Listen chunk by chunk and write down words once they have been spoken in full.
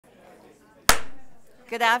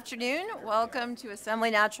Good afternoon. Welcome to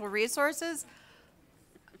Assembly Natural Resources.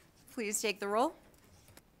 Please take the roll.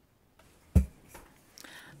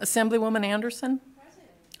 Assemblywoman Anderson.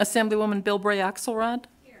 Present. Assemblywoman Bilbray Axelrod.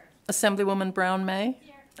 Here. Assemblywoman Brown May.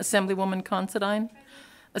 Here. Assemblywoman Considine. Present.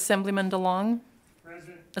 Assemblyman DeLong.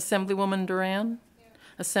 Present. Assemblywoman Duran. Here.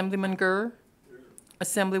 Assemblyman Gurr. Here.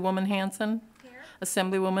 Assemblywoman Hanson. Here.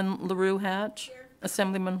 Assemblywoman LaRue Hatch. Here.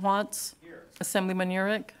 Assemblyman Watts. Here. Assemblyman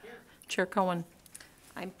Urick. Here. Chair Cohen.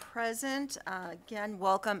 I'm present. Again,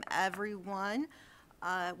 welcome everyone.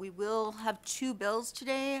 We will have two bills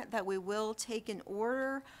today that we will take in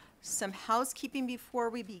order. Some housekeeping before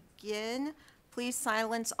we begin. Please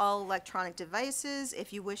silence all electronic devices.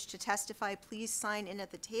 If you wish to testify, please sign in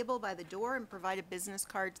at the table by the door and provide a business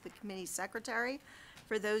card to the committee secretary.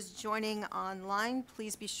 For those joining online,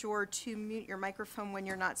 please be sure to mute your microphone when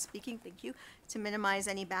you're not speaking. Thank you. To minimize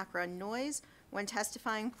any background noise. When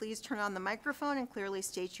testifying, please turn on the microphone and clearly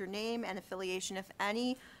state your name and affiliation, if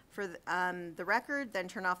any, for the record. Then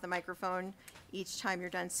turn off the microphone each time you're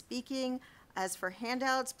done speaking. As for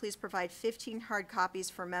handouts, please provide 15 hard copies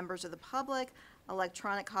for members of the public.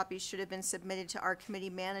 Electronic copies should have been submitted to our committee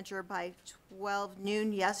manager by 12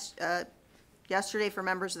 noon yesterday for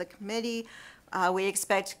members of the committee. We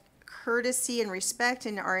expect courtesy and respect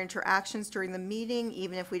in our interactions during the meeting,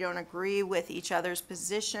 even if we don't agree with each other's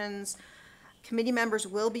positions. Committee members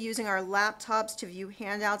will be using our laptops to view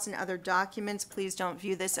handouts and other documents. Please don't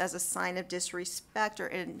view this as a sign of disrespect or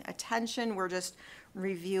inattention. We're just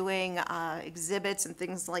reviewing exhibits and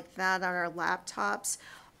things like that on our laptops.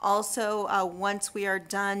 Also, once we are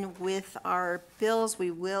done with our bills,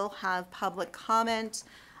 we will have public comment.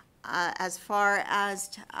 As far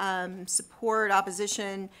as support,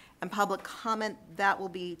 opposition, and public comment, that will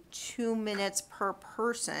be 2 minutes per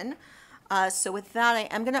person. So with that, I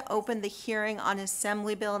am going to open the hearing on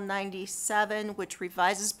Assembly Bill 97, which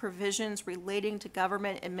revises provisions relating to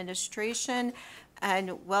government administration,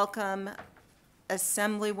 and welcome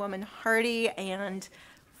Assemblywoman Hardy and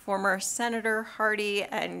former Senator Hardy,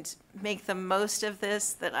 and make the most of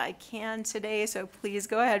this that I can today. So please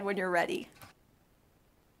go ahead when you're ready.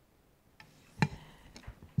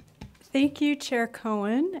 Thank you, Chair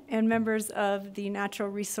Cohen and members of the Natural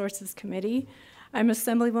Resources Committee. I'm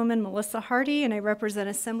Assemblywoman Melissa Hardy, and I represent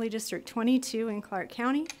Assembly District 22 in Clark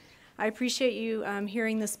County. I appreciate you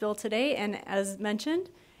hearing this bill today, and as mentioned,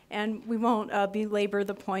 and we won't belabor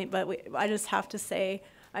the point, but I just have to say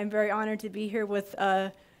I'm very honored to be here with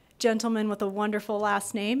a gentleman with a wonderful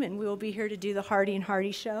last name, and we will be here to do the Hardy and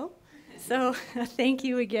Hardy show. So thank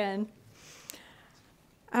you again.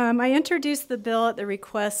 I introduced the bill at the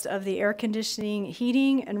request of the Air Conditioning,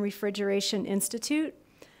 Heating, and Refrigeration Institute.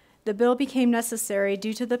 The bill became necessary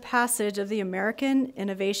due to the passage of the American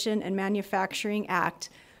Innovation and Manufacturing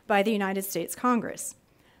Act by the United States Congress.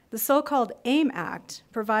 The so-called AIM Act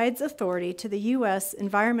provides authority to the U.S.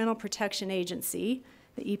 Environmental Protection Agency,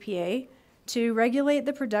 the EPA, to regulate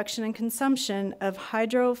the production and consumption of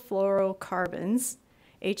hydrofluorocarbons,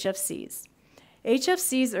 HFCs.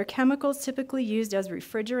 HFCs are chemicals typically used as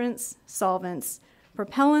refrigerants, solvents,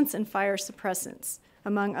 propellants, and fire suppressants,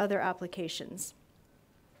 among other applications.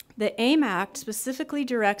 The AIM Act specifically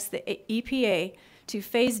directs the EPA to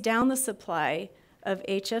phase down the supply of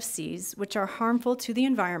HFCs, which are harmful to the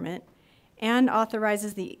environment, and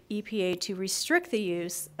authorizes the EPA to restrict the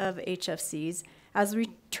use of HFCs as we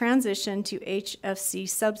transition to HFC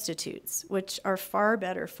substitutes, which are far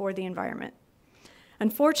better for the environment.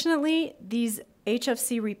 Unfortunately, these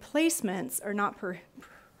HFC replacements are not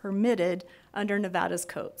permitted under Nevada's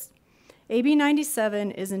codes. AB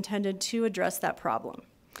 97 is intended to address that problem.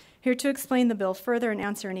 Here to explain the bill further and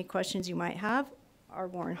answer any questions you might have are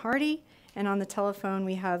Warren Hardy, and on the telephone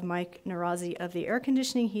we have Mike Narazi of the Air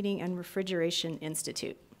Conditioning, Heating, and Refrigeration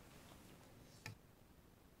Institute.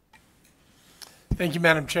 Thank you,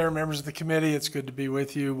 Madam Chair, members of the committee. It's good to be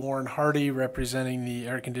with you. Warren Hardy, representing the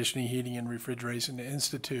Air Conditioning, Heating, and Refrigeration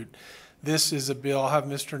Institute. This is a bill. I'll have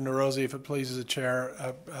Mr. Narazi, if it pleases the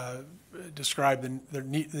chair, describe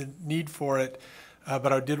the need for it.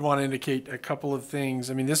 But I did want to indicate a couple of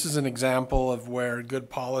things. I mean, this is an example of where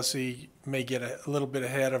good policy may get a little bit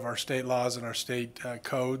ahead of our state laws and our state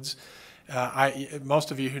codes.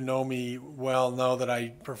 Most of you who know me well know that I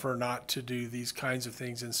prefer not to do these kinds of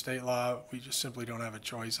things in state law. We just simply don't have a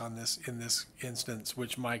choice on this in this instance,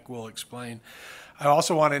 which Mike will explain. I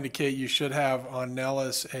also want to indicate you should have on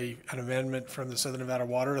Nellis an amendment from the Southern Nevada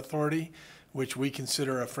Water Authority, which we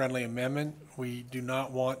consider a friendly amendment. We do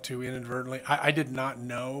not want to inadvertently, I did not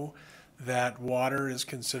know that water is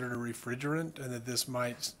considered a refrigerant and that this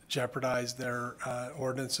might jeopardize their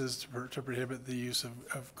ordinances to prohibit the use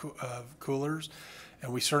of coolers.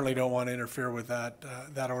 And we certainly don't want to interfere with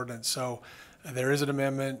that ordinance. So there is an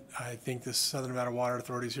amendment. I think the Southern Nevada Water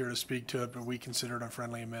Authority is here to speak to it, but we consider it a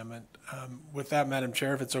friendly amendment. With that, Madam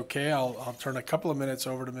Chair, if it's okay, I'll turn a couple of minutes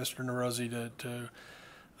over to Mr. Nerozzi to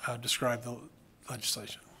describe the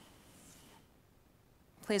legislation.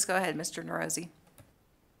 Please go ahead, Mr. Nerozzi.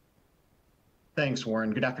 Thanks,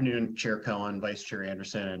 Warren. Good afternoon, Chair Cohen, Vice Chair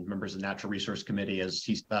Anderson, and members of the Natural Resource Committee. As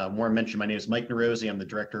Warren mentioned, my name is Mike Nerozzi. I'm the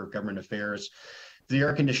Director of Government Affairs for the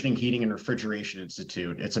Air Conditioning, Heating, and Refrigeration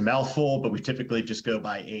Institute. It's a mouthful, but we typically just go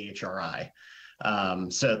by AHRI.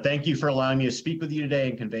 So thank you for allowing me to speak with you today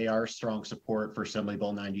and convey our strong support for Assembly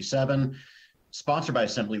Bill 97, sponsored by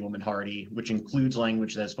Assemblywoman Hardy, which includes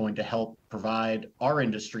language that's going to help provide our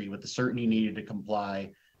industry with the certainty needed to comply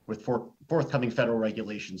with forthcoming federal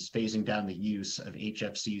regulations phasing down the use of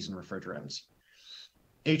HFCs and refrigerants.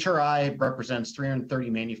 HRI represents 330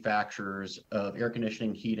 manufacturers of air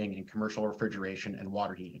conditioning, heating, and commercial refrigeration and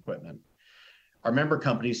water heating equipment. Our member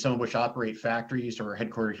companies, some of which operate factories or are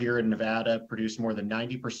headquartered here in Nevada, produce more than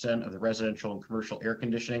 90% of the residential and commercial air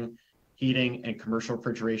conditioning, heating, and commercial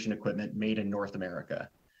refrigeration equipment made in North America.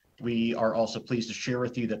 We are also pleased to share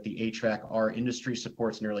with you that the HVAC-R industry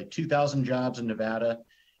supports nearly 2,000 jobs in Nevada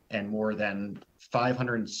and more than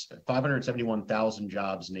 571,000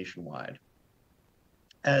 jobs nationwide.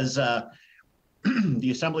 As the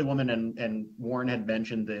Assemblywoman and Warren had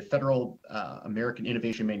mentioned, the Federal American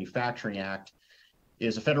Innovation Manufacturing Act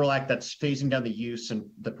is a federal act that's phasing down the use and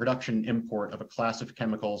the production and import of a class of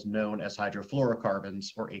chemicals known as hydrofluorocarbons,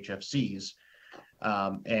 or HFCs.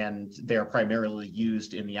 And they are primarily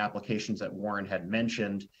used in the applications that Warren had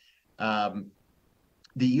mentioned.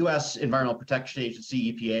 The U.S. Environmental Protection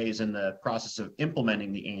Agency, EPA, is in the process of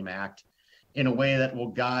implementing the AIM Act in a way that will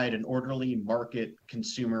guide an orderly market,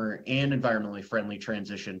 consumer, and environmentally friendly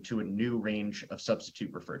transition to a new range of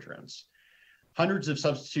substitute refrigerants. Hundreds of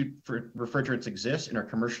substitute refrigerants exist and are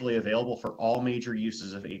commercially available for all major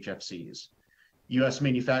uses of HFCs. U.S.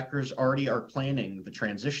 manufacturers already are planning the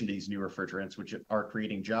transition to these new refrigerants, which are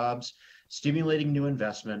creating jobs, stimulating new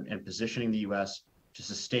investment, and positioning the U.S. to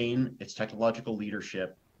sustain its technological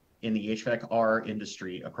leadership in the HVAC-R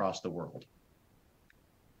industry across the world.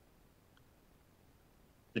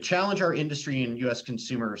 The challenge our industry and U.S.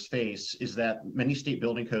 consumers face is that many state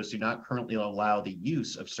building codes do not currently allow the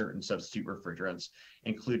use of certain substitute refrigerants,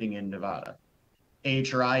 including in Nevada.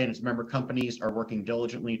 AHRI and its member companies are working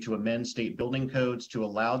diligently to amend state building codes to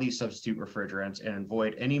allow these substitute refrigerants and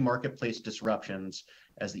avoid any marketplace disruptions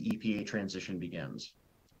as the EPA transition begins.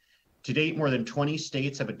 To date, more than 20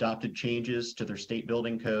 states have adopted changes to their state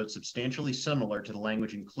building codes substantially similar to the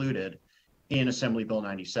language included in Assembly Bill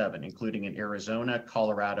 97, including in Arizona,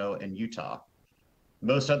 Colorado, and Utah.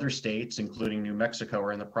 Most other states, including New Mexico,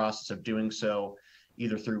 are in the process of doing so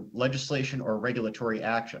either through legislation or regulatory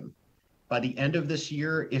action. By the end of this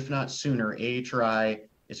year, if not sooner, AHRI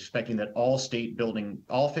is expecting that all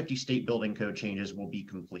 50 state building code changes will be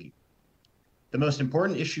complete. The most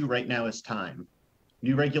important issue right now is time.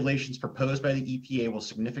 New regulations proposed by the EPA will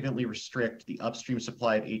significantly restrict the upstream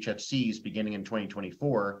supply of HFCs beginning in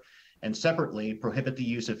 2024, and separately prohibit the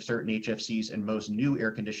use of certain HFCs in most new air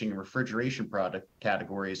conditioning and refrigeration product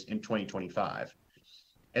categories in 2025.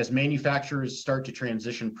 As manufacturers start to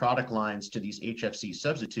transition product lines to these HFC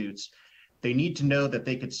substitutes, they need to know that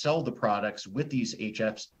they could sell the products with these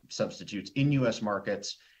HF substitutes in U.S.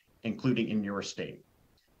 markets, including in your state.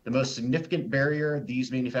 The most significant barrier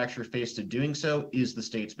these manufacturers face to doing so is the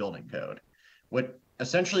state's building code.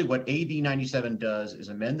 Essentially, what AB 97 does is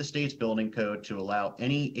amend the state's building code to allow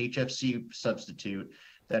any HFC substitute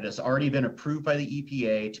that has already been approved by the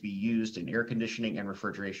EPA to be used in air conditioning and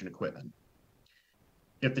refrigeration equipment.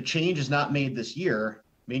 If the change is not made this year,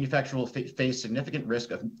 manufacturers will face significant risk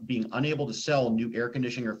of being unable to sell new air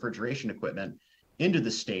conditioning and refrigeration equipment into the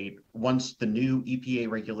state once the new EPA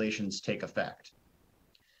regulations take effect.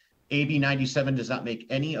 AB 97 does not make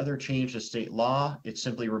any other change to state law. It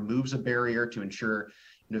simply removes a barrier to ensure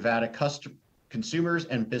Nevada consumers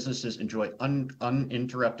and businesses enjoy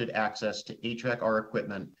uninterrupted access to HVAC-R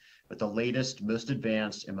equipment with the latest, most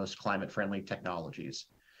advanced, and most climate-friendly technologies.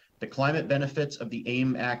 The climate benefits of the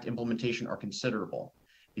AIM Act implementation are considerable.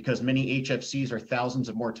 Because many HFCs are thousands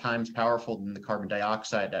of more times powerful than the carbon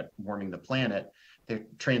dioxide at warming the planet, the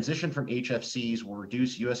transition from HFCs will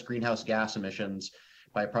reduce U.S. greenhouse gas emissions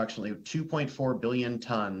by approximately 2.4 billion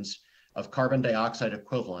tons of carbon dioxide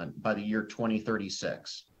equivalent by the year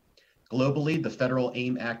 2036. Globally, the federal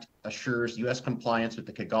AIM Act assures U.S. compliance with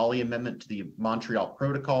the Kigali Amendment to the Montreal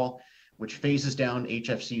Protocol, which phases down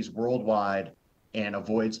HFCs worldwide and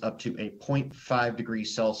avoids up to a 0.5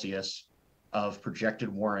 degrees Celsius of projected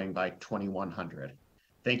warming by 2100.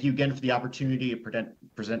 Thank you again for the opportunity to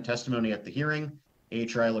present testimony at the hearing.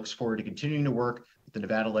 AHRI looks forward to continuing to work with the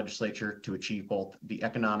Nevada Legislature to achieve both the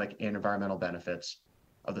economic and environmental benefits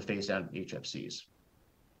of the phase down HFCs.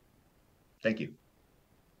 Thank you.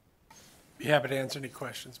 Be happy to answer any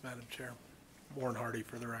questions, Madam Chair. Warren Hardy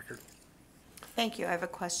for the record. Thank you. I have a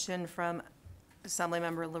question from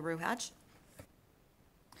Assemblymember LaRue Hatch.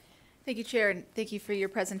 Thank you, Chair, and thank you for your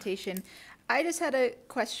presentation. I just had a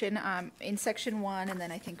question in section 1, and then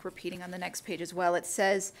I think repeating on the next page as well. It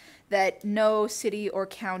says that no city or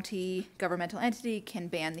county governmental entity can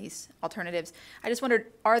ban these alternatives. I just wondered,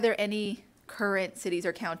 are there any current cities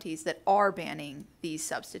or counties that are banning these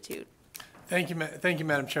substitute? Thank you,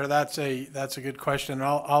 Madam Chair. That's a good question.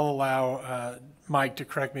 I'll allow Mike to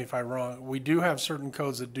correct me if I'm wrong. We do have certain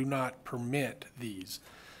codes that do not permit these,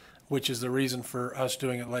 which is the reason for us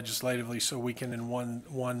doing it legislatively, so we can in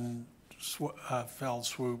one fell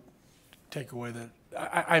swoop take away that.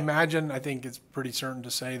 I think it's pretty certain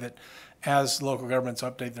to say that as local governments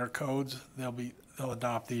update their codes, they'll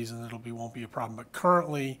adopt these and won't be a problem. But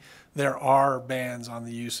currently, there are bans on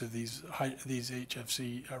the use of these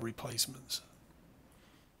HFC replacements.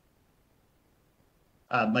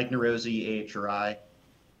 Mike Nerozzi, AHRI.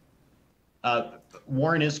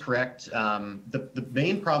 Warren is correct. The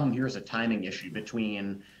main problem here is a timing issue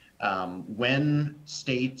between when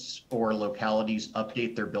states or localities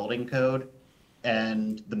update their building code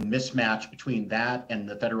and the mismatch between that and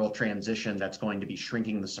the federal transition that's going to be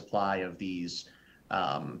shrinking the supply of these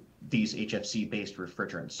HFC-based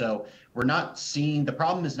refrigerants. So we're not seeing, the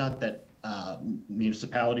problem is not that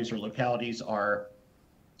municipalities or localities are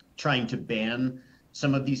trying to ban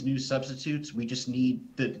some of these new substitutes. We just need,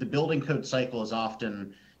 the building code cycle is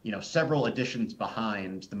often, several editions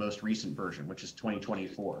behind the most recent version, which is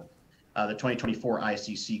 2024, the 2024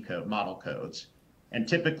 ICC code, model codes. And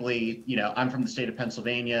typically, I'm from the state of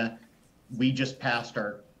Pennsylvania. We just passed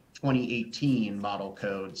our 2018 model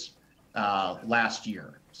codes last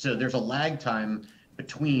year. So there's a lag time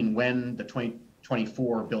between when the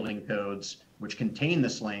 2024 building codes, which contain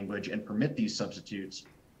this language and permit these substitutes,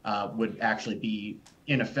 would actually be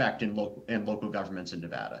in effect in local governments in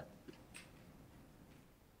Nevada.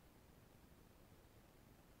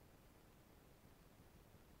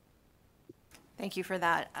 Thank you for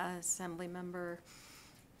that, Assemblymember.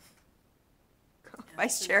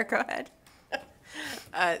 Vice Chair, go ahead.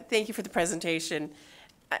 Thank you for the presentation.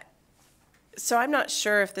 So I'm not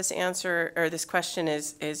sure if this answer or this question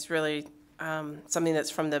is really something that's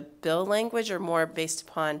from the bill language or more based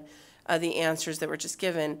upon the answers that were just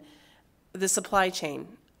given. The supply chain,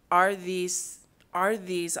 are these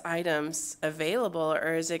items available,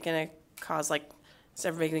 or is it going to cause, is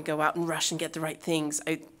everybody going to go out and rush and get the right things?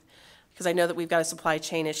 Because I know that we've got a supply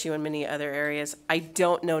chain issue in many other areas. I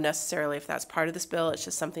don't know necessarily if that's part of this bill. It's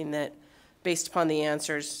just something that, based upon the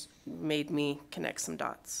answers, made me connect some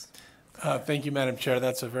dots. Thank you, Madam Chair.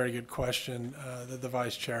 That's a very good question that the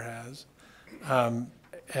Vice Chair has.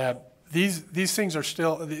 These things are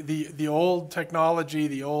still, the old technology,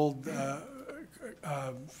 the old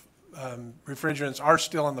refrigerants are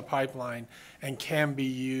still in the pipeline and can be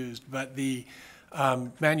used, but the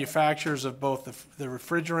manufacturers of both the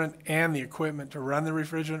refrigerant and the equipment to run the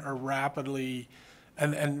refrigerant are rapidly,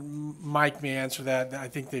 and Mike may answer that, I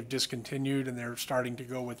think they've discontinued and they're starting to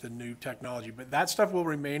go with the new technology. But that stuff will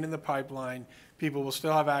remain in the pipeline. People will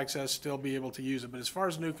still have access, still be able to use it. But as far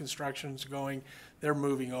as new construction's going, they're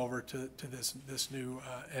moving over to this new,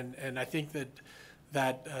 and I think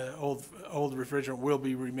that old refrigerant will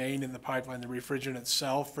remain in the pipeline, the refrigerant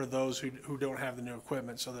itself, for those who don't have the new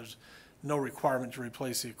equipment. So there's no requirement to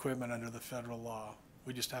replace the equipment under the federal law.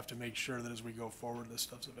 We just have to make sure that as we go forward, this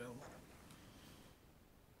stuff's available.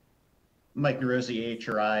 Mike Nerozzi,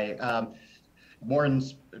 AHRI.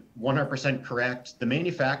 Warren's 100% correct. The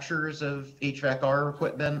manufacturers of HVAC-R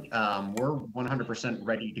equipment, we're 100%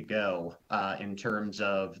 ready to go in terms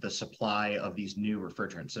of the supply of these new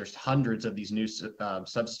refrigerants. There's hundreds of these new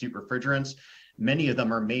substitute refrigerants. Many of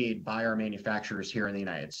them are made by our manufacturers here in the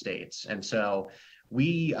United States. And so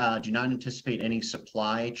we do not anticipate any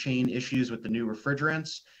supply chain issues with the new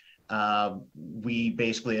refrigerants. We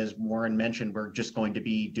basically, as Warren mentioned, we're just going to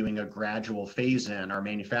be doing a gradual phase in. Our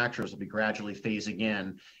manufacturers will be gradually phasing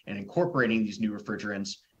in and incorporating these new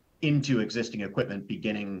refrigerants into existing equipment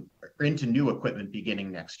into new equipment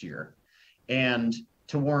beginning next year. And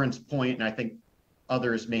to Warren's point, and I think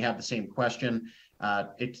others may have the same question,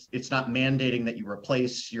 it's not mandating that you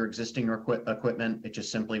replace your existing equipment. It's just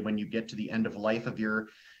simply when you get to the end of life of your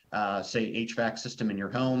say, HVAC system in your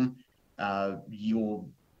home, you'll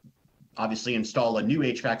obviously install a new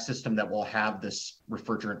HVAC system that will have this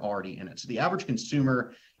refrigerant already in it. So the average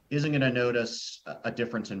consumer isn't going to notice a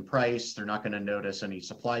difference in price. They're not going to notice any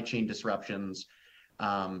supply chain disruptions.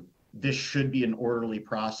 This should be an orderly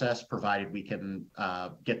process, provided we can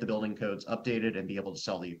get the building codes updated and be able to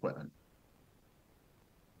sell the equipment.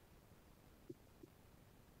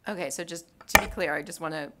 Okay, so just to be clear, I just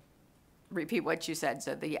want to repeat what you said.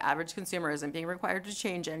 So the average consumer isn't being required to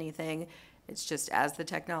change anything. It's just as the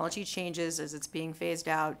technology changes, as it's being phased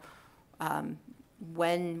out,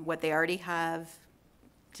 when what they already have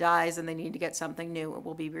dies and they need to get something new, it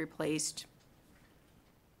will be replaced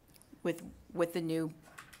with the new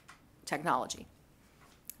technology.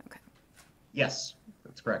 Okay, Yes,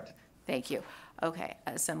 that's correct. thank you. Okay,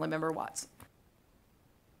 Assemblymember Watts.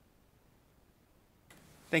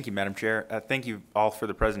 Thank you, Madam Chair. Thank you all for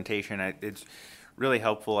the presentation. It's really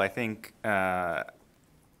helpful. I think, when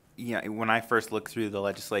I first looked through the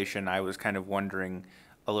legislation, I was kind of wondering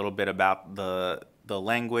a little bit about the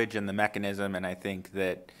language and the mechanism, and I think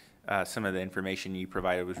that some of the information you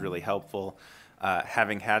provided was really helpful.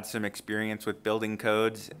 Having had some experience with building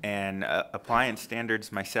codes and appliance standards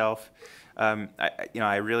myself,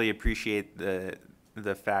 I really appreciate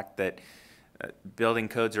the fact that building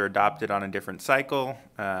codes are adopted on a different cycle.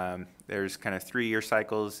 There's kind of 3-year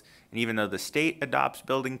cycles, and even though the state adopts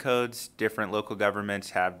building codes, different local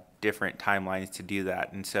governments have different timelines to do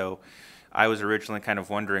that. And so I was originally kind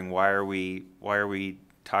of wondering, why are we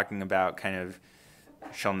talking about kind of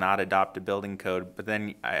shall not adopt a building code? But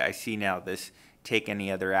then I see now this take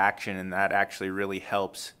any other action, and that actually really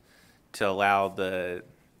helps to allow the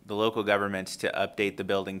local governments to update the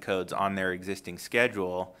building codes on their existing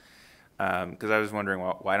schedule. Because I was wondering,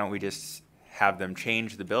 well, why don't we just have them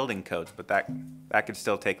change the building codes? But that could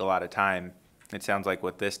still take a lot of time. It sounds like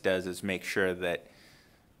what this does is make sure that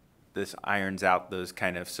this irons out those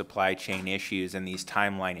kind of supply chain issues and these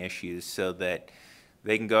timeline issues, so that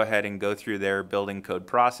they can go ahead and go through their building code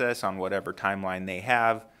process on whatever timeline they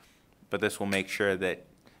have. But this will make sure that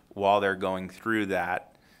while they're going through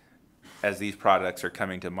that, as these products are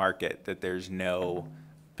coming to market, that there's no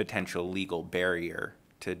potential legal barrier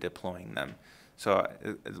to deploying them. So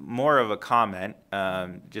more of a comment,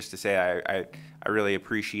 just to say I really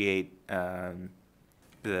appreciate the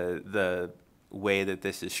way that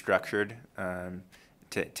this is structured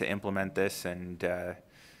to implement this, and yeah,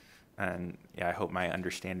 I hope my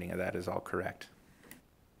understanding of that is all correct.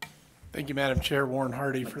 Thank you, Madam Chair. Warren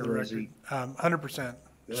Hardy for the record. 100%,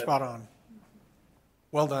 spot on.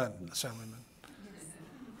 Well done, Assemblyman.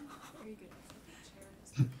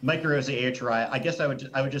 Mike Rossi, AHRI. I guess I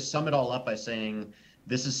would just sum it all up by saying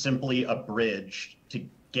this is simply a bridge to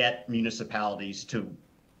get municipalities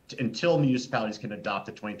until municipalities can adopt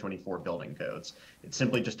the 2024 building codes. It's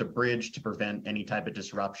simply just a bridge to prevent any type of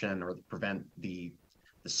disruption or prevent the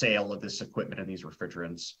sale of this equipment and these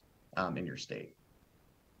refrigerants in your state.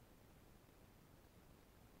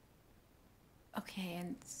 Okay,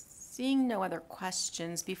 and seeing no other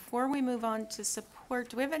questions, before we move on to support,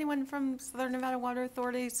 do we have anyone from Southern Nevada Water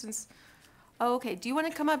Authority since, oh, okay, do you want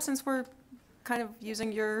to come up since we're kind of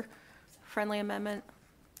using your friendly amendment?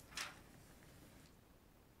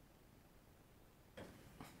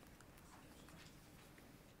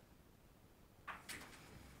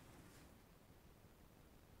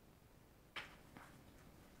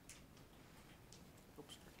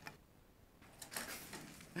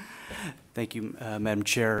 Thank you, Madam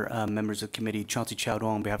Chair, members of the committee. Chauncey Chowdo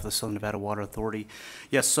on behalf of the Southern Nevada Water Authority.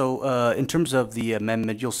 Yes, so in terms of the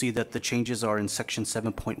amendment, you'll see that the changes are in section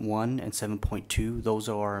 7.1 and 7.2. Those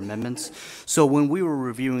are our amendments. So when we were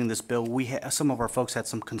reviewing this bill, some of our folks had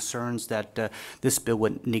some concerns that this bill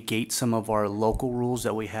would negate some of our local rules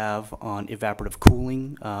that we have on evaporative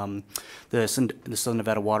cooling. The Southern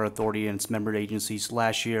Nevada Water Authority and its member agencies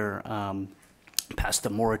last year passed a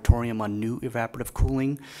moratorium on new evaporative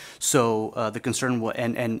cooling. So the concern was,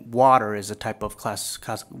 and water is a type of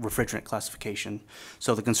refrigerant classification.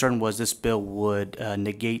 So the concern was this bill would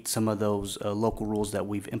negate some of those local rules that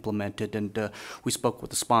we've implemented. And we spoke with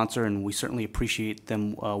the sponsor, and we certainly appreciate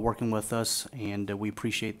them working with us, and we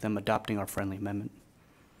appreciate them adopting our friendly amendment.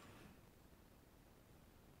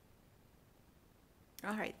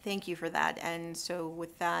 All right, thank you for that. And so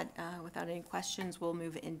with that, without any questions, we'll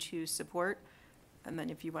move into support. And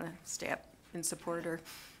then if you want to stay up in support or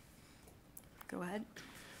go ahead.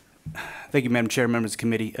 Thank you, Madam Chair, members of the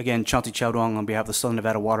committee. Again, Chauncey Chowdong on behalf of the Southern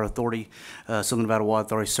Nevada Water Authority. Southern Nevada Water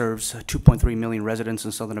Authority serves 2.3 million residents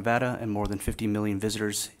in Southern Nevada and more than 50 million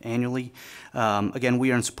visitors annually. Again,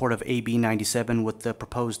 we are in support of AB 97 with the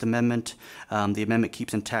proposed amendment. The amendment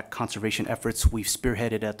keeps intact conservation efforts we've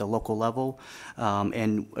spearheaded at the local level.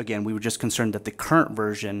 And again, we were just concerned that the current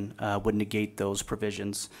version would negate those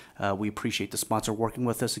provisions. We appreciate the sponsor working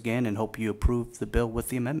with us again and hope you approve the bill with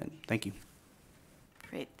the amendment. Thank you.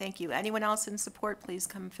 Great, thank you. Anyone else in support, please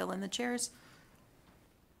come fill in the chairs.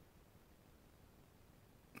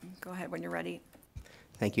 Go ahead when you're ready.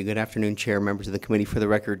 Thank you. Good afternoon, Chair, members of the committee. For the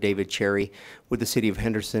record, David Cherry with the City of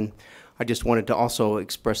Henderson. I just wanted to also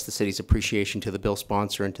express the city's appreciation to the bill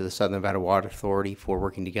sponsor and to the Southern Nevada Water Authority for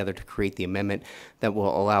working together to create the amendment that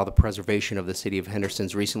will allow the preservation of the City of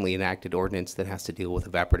Henderson's recently enacted ordinance that has to deal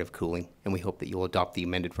with evaporative cooling. And we hope that you'll adopt the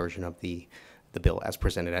amended version of the bill as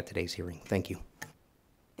presented at today's hearing. Thank you.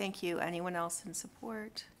 Thank you. Anyone else in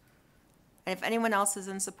support? And if anyone else is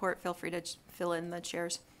in support, feel free to fill in the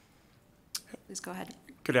chairs. Please go ahead.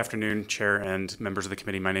 Good afternoon, Chair and members of the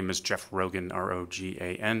committee. My name is Jeff Rogan,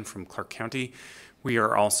 R-O-G-A-N, from Clark County. We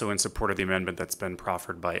are also in support of the amendment that's been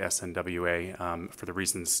proffered by SNWA for the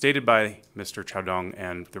reasons stated by Mr. Chowdong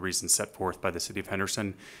and the reasons set forth by the City of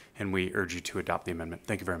Henderson, and we urge you to adopt the amendment.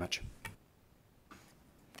 Thank you very much.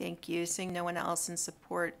 Thank you. Seeing no one else in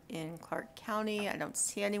support in Clark County, I don't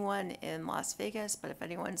see anyone in Las Vegas, but if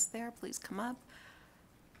anyone's there, please come up.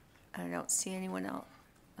 I don't see anyone else.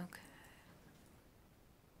 Okay.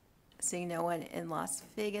 Seeing no one in Las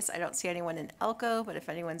Vegas, I don't see anyone in Elko, but if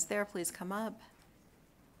anyone's there, please come up.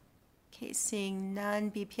 Okay, seeing none,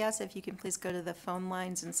 BPS, if you can please go to the phone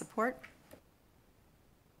lines in support.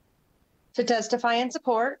 To testify in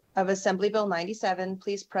support of Assembly Bill 97,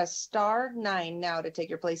 please press star 9 now to take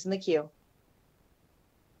your place in the queue.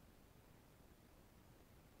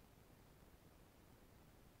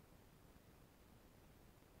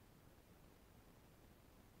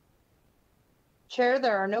 Chair,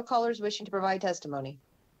 there are no callers wishing to provide testimony.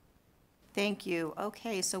 Thank you.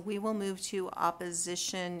 Okay, so we will move to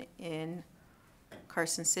opposition in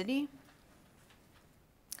Carson City.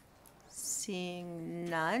 Seeing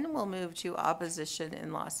none, we'll move to opposition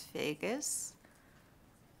in Las Vegas.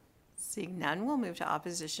 Seeing none, we'll move to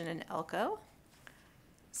opposition in Elko.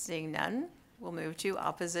 Seeing none, we'll move to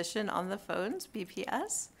opposition on the phones,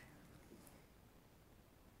 BPS.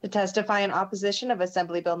 To testify in opposition of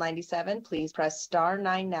Assembly Bill 97, please press star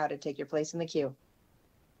 9 now to take your place in the queue.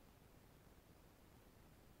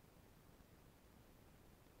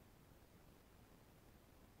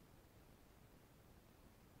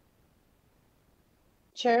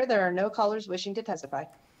 Chair, there are no callers wishing to testify.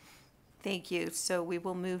 Thank you. So we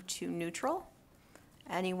will move to neutral.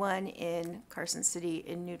 Anyone in Carson City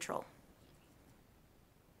in neutral?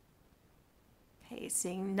 Okay,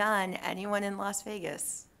 seeing none. Anyone in Las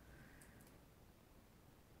Vegas?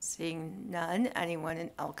 Seeing none. Anyone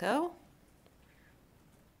in Elko?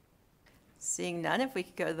 Seeing none, if we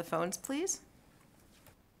could go to the phones, please.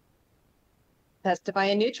 Testify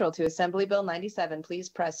in neutral to Assembly Bill 97, please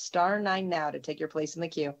press star 9 now to take your place in the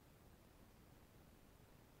queue.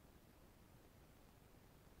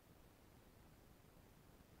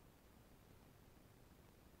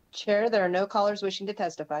 Chair, there are no callers wishing to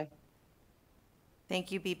testify.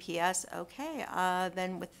 Thank you, BPS. Okay,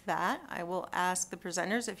 then with that, I will ask the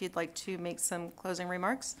presenters if you'd like to make some closing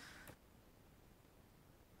remarks.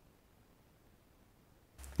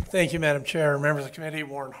 Thank you, Madam Chair, members of the committee,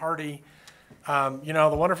 Warren Hardy. You know,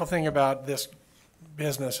 the wonderful thing about this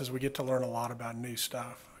business is we get to learn a lot about new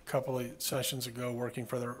stuff. A couple of sessions ago, working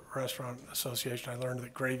for the Restaurant Association, I learned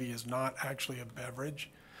that gravy is not actually a beverage,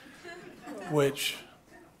 which,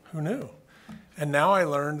 who knew? And now I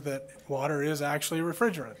learned that water is actually a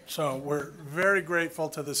refrigerant. So we're very grateful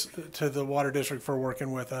to the Water District for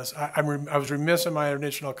working with us. I was remiss in my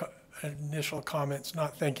initial comments,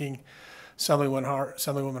 not thanking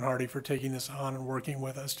Assemblywoman Hardy for taking this on and working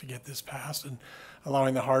with us to get this passed and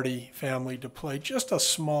allowing the Hardy family to play just a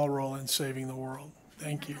small role in saving the world.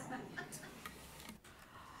 Thank you.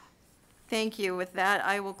 Thank you. With that,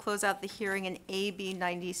 I will close out the hearing in AB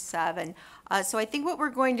 97. So I think what we're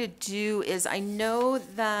going to do is, I know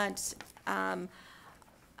that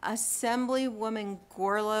Assemblywoman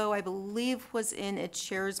Gorlow, I believe, was in a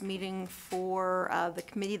chairs meeting for the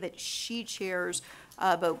committee that she chairs,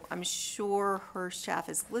 but I'm sure her staff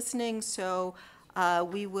is listening, so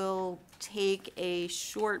we will take a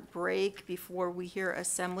short break before we hear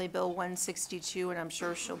Assembly Bill 162, and I'm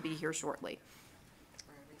sure she'll be here shortly.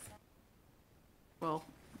 Well,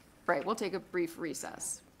 right, we'll take a brief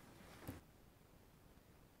recess.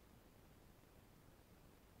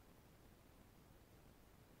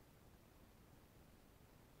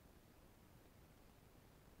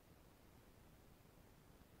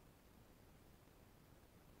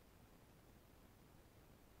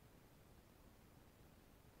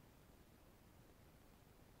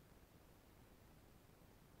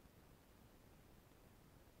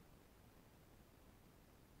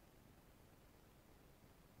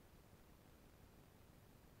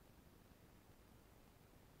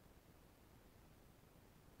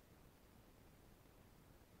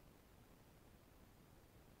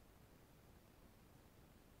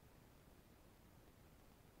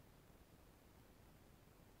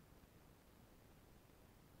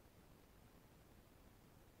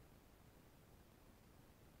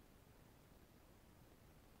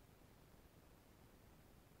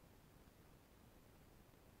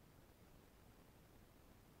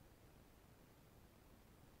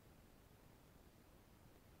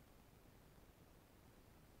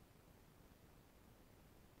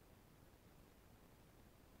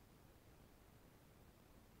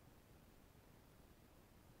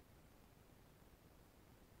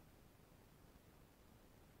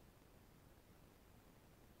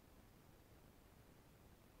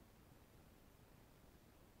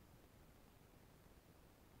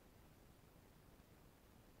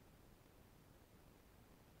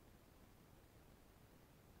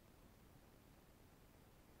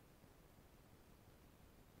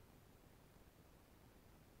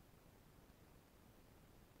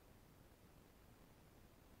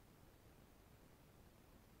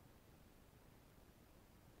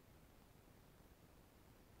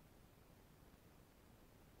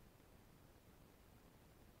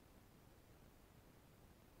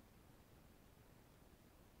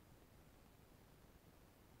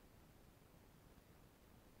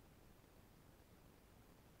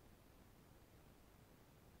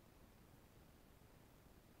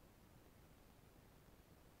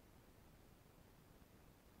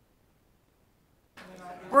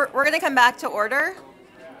 We're going to come back to order.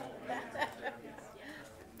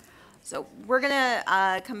 So we're going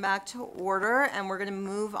to come back to order, and we're going to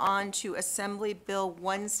move on to Assembly Bill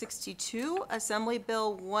 162. Assembly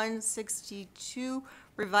Bill 162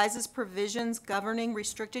 revises provisions governing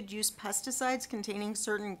restricted use pesticides containing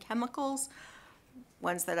certain chemicals,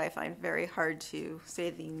 ones that I find very hard to say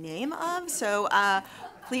the name of. So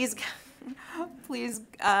please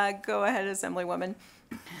go ahead, Assemblywoman.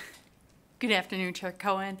 Good afternoon, Chair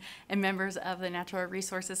Cohen and members of the Natural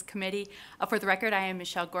Resources Committee. For the record, I am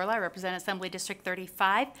Michelle Gorla. I represent Assembly District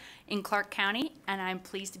 35 in Clark County, and I'm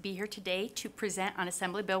pleased to be here today to present on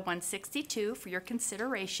Assembly Bill 162 for your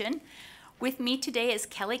consideration. With me today is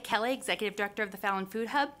Kelly Kelly, Executive Director of the Fallon Food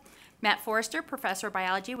Hub, Matt Forrester, Professor of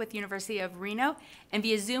Biology with University of Reno, and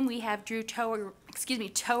via Zoom we have Drew Tower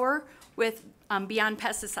with Beyond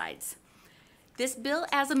Pesticides. This bill,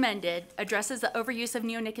 as amended, addresses the overuse of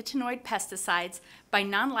neonicotinoid pesticides by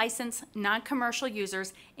non-licensed, non-commercial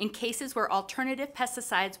users in cases where alternative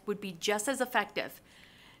pesticides would be just as effective.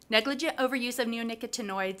 Negligent overuse of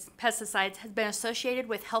neonicotinoid pesticides has been associated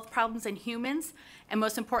with health problems in humans, and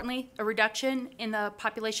most importantly, a reduction in the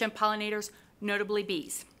population of pollinators, notably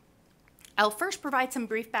bees. I'll first provide some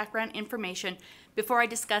brief background information before I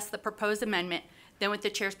discuss the proposed amendment, then with the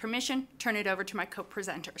Chair's permission, turn it over to my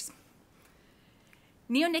co-presenters.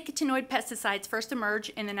 Neonicotinoid pesticides first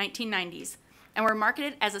emerged in the 1990s and were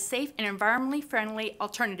marketed as a safe and environmentally friendly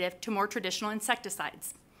alternative to more traditional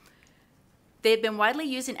insecticides. They have been widely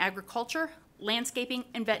used in agriculture, landscaping,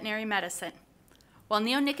 and veterinary medicine. While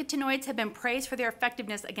neonicotinoids have been praised for their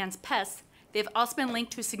effectiveness against pests, they have also been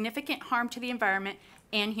linked to significant harm to the environment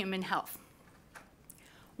and human health.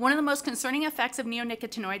 One of the most concerning effects of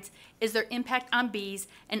neonicotinoids is their impact on bees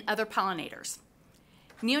and other pollinators.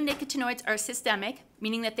 Neonicotinoids are systemic,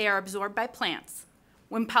 meaning that they are absorbed by plants.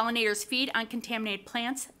 When pollinators feed on contaminated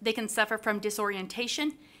plants, they can suffer from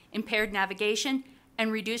disorientation, impaired navigation,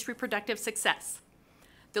 and reduced reproductive success.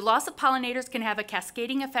 The loss of pollinators can have a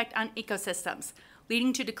cascading effect on ecosystems,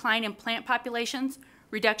 leading to decline in plant populations,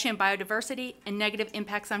 reduction in biodiversity, and negative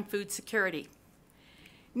impacts on food security.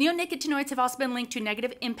 Neonicotinoids have also been linked to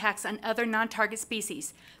negative impacts on other non-target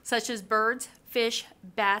species, such as birds, fish,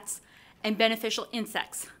 bats, and beneficial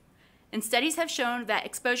insects. And studies have shown that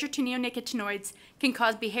exposure to neonicotinoids can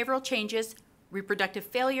cause behavioral changes, reproductive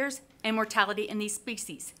failures, and mortality in these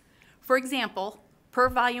species. For example, per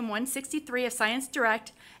volume 163 of Science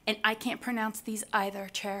Direct, and I can't pronounce these either,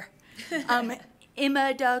 Chair,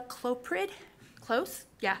 imidacloprid, close?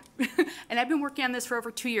 Yeah. And I've been working on this for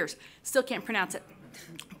over 2 years. Still can't pronounce it.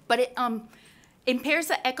 But it impairs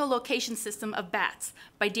the echolocation system of bats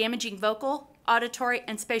by damaging vocal, auditory,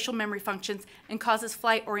 and spatial memory functions and causes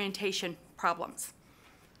flight orientation problems.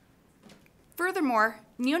 Furthermore,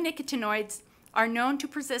 neonicotinoids are known to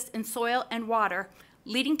persist in soil and water,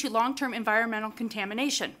 leading to long-term environmental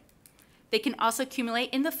contamination. They can also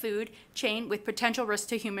accumulate in the food chain with potential risk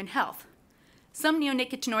to human health. Some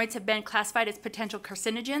neonicotinoids have been classified as potential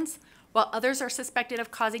carcinogens, while others are suspected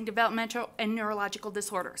of causing developmental and neurological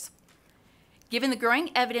disorders. Given the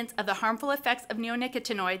growing evidence of the harmful effects of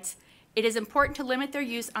neonicotinoids, it is important to limit their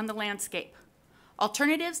use on the landscape.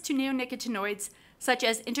 Alternatives to neonicotinoids, such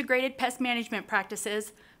as integrated pest management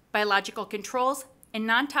practices, biological controls, and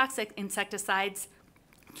non-toxic insecticides,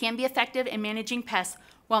 can be effective in managing pests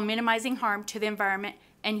while minimizing harm to the environment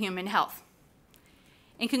and human health.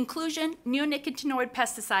 In conclusion, neonicotinoid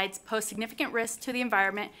pesticides pose significant risks to the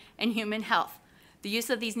environment and human health. The use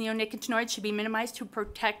of these neonicotinoids should be minimized to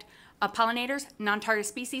protect pollinators, non-target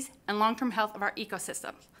species, and long-term health of our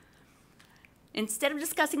ecosystems. Instead of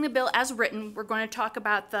discussing the bill as written, we're going to talk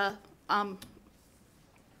about the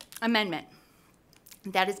amendment.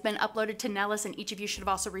 That has been uploaded to Nellis, and each of you should have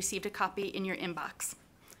also received a copy in your inbox.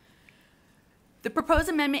 The proposed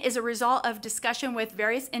amendment is a result of discussion with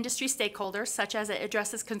various industry stakeholders, such as it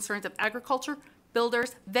addresses concerns of agriculture,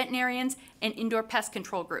 builders, veterinarians, and indoor pest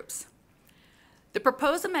control groups. The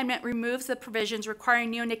proposed amendment removes the provisions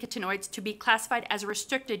requiring neonicotinoids to be classified as a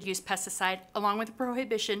restricted use pesticide, along with a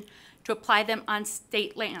prohibition to apply them on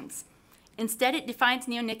state lands. Instead, it defines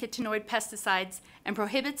neonicotinoid pesticides and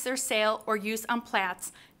prohibits their sale or use on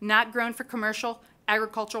plants not grown for commercial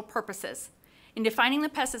agricultural purposes. In defining the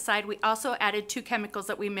pesticide, we also added 2 chemicals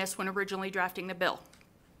that we missed when originally drafting the bill.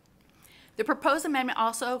 The proposed amendment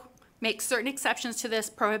also makes certain exceptions to this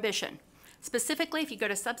prohibition. Specifically, if you go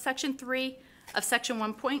to subsection 3 of section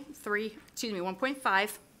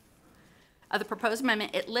 1.5 of the proposed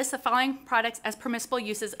amendment, it lists the following products as permissible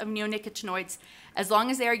uses of neonicotinoids as long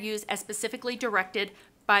as they are used as specifically directed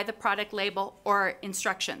by the product label or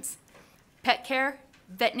instructions: pet care,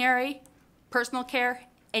 veterinary, personal care,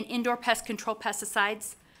 and indoor pest control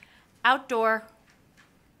pesticides, outdoor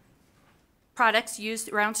products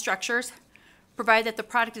used around structures, provided that the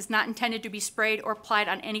product is not intended to be sprayed or applied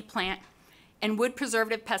on any plant, and wood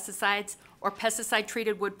preservative pesticides or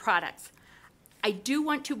pesticide-treated wood products. I do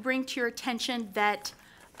want to bring to your attention that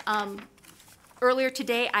earlier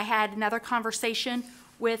today I had another conversation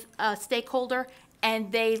with a stakeholder,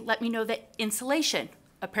 and they let me know that insulation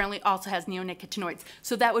apparently also has neonicotinoids.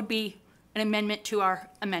 So that would be an amendment to our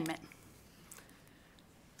amendment.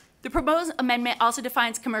 The proposed amendment also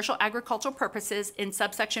defines commercial agricultural purposes in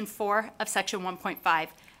subsection 4 of section 1.5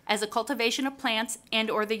 as a cultivation of plants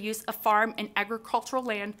and/or the use of farm and agricultural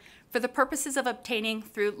land for the purposes of obtaining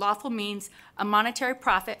through lawful means a monetary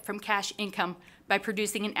profit from cash income by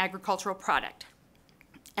producing an agricultural product.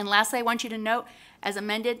 And lastly, I want you to note, as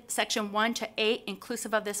amended, section 1 to 8,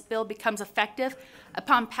 inclusive of this bill, becomes effective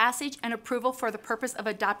upon passage and approval for the purpose of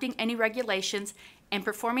adopting any regulations and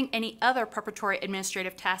performing any other preparatory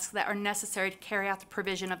administrative tasks that are necessary to carry out the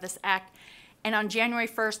provision of this act, and on January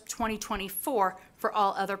 1st, 2024, for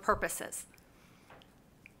all other purposes.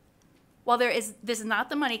 While this is not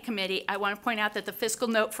the money committee, I want to point out that the fiscal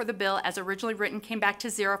note for the bill, as originally written, came back to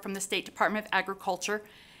zero from the State Department of Agriculture.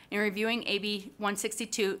 In reviewing AB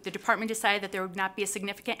 162, the department decided that there would not be a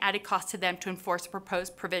significant added cost to them to enforce the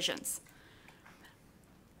proposed provisions.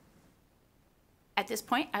 At this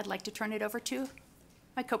point, I'd like to turn it over to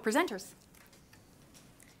my co-presenters.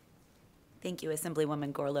 Thank you,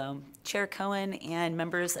 Assemblywoman Gorlow. Chair Cohen and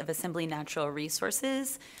members of Assembly Natural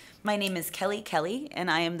Resources, my name is Kelly Kelly,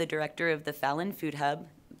 and I am the director of the Fallon Food Hub.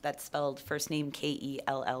 That's spelled first name Kelli,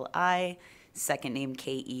 second name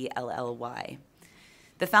Kelly.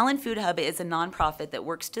 The Fallon Food Hub is a nonprofit that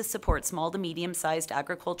works to support small to medium-sized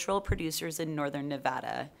agricultural producers in northern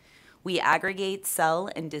Nevada. We aggregate, sell,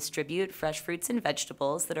 and distribute fresh fruits and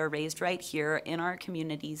vegetables that are raised right here in our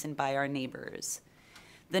communities and by our neighbors.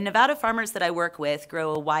 The Nevada farmers that I work with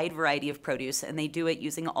grow a wide variety of produce, and they do it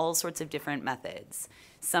using all sorts of different methods.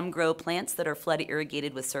 Some grow plants that are flood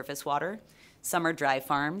irrigated with surface water, some are dry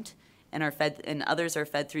farmed, and others are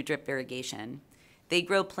fed through drip irrigation. They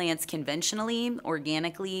grow plants conventionally,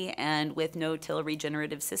 organically, and with no-till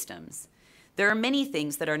regenerative systems. There are many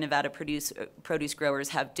things that our Nevada produce growers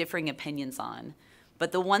have differing opinions on,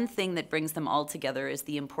 but the one thing that brings them all together is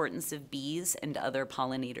the importance of bees and other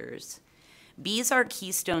pollinators. Bees are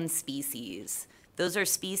keystone species. Those are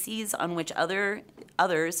species on which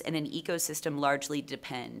others in an ecosystem largely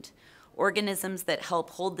depend, organisms that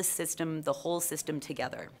help hold the whole system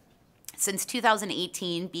together. Since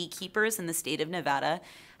 2018, beekeepers in the state of Nevada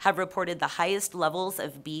have reported the highest levels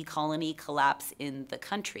of bee colony collapse in the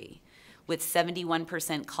country, with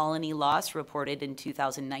 71% colony loss reported in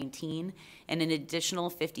 2019 and an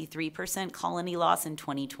additional 53% colony loss in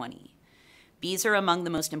 2020. Bees are among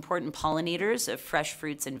the most important pollinators of fresh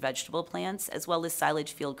fruits and vegetable plants, as well as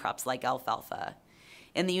silage field crops like alfalfa.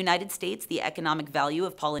 In the United States, the economic value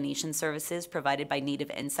of pollination services provided by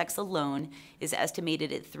native insects alone is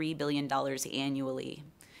estimated at $3 billion annually.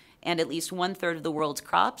 And at least 1/3 of the world's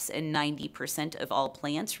crops and 90% of all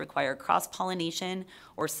plants require cross-pollination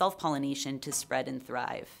or self-pollination to spread and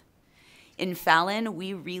thrive. In Fallon,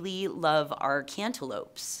 we really love our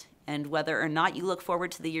cantaloupes. And whether or not you look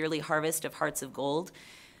forward to the yearly harvest of hearts of gold,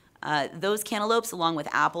 those cantaloupes, along with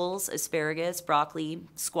apples, asparagus, broccoli,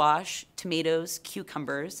 squash, tomatoes,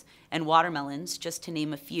 cucumbers, and watermelons, just to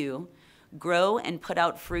name a few, grow and put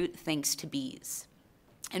out fruit thanks to bees.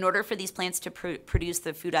 In order for these plants to produce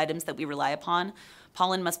the food items that we rely upon,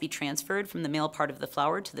 pollen must be transferred from the male part of the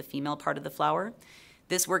flower to the female part of the flower.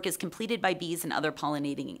 This work is completed by bees and other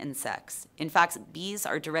pollinating insects. In fact, bees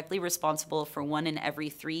are directly responsible for 1 in every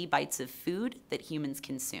 3 bites of food that humans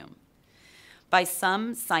consume. By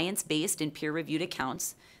some science-based and peer-reviewed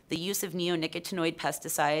accounts, the use of neonicotinoid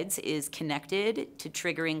pesticides is connected to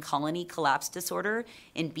triggering colony collapse disorder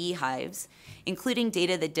in beehives, including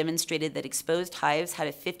data that demonstrated that exposed hives had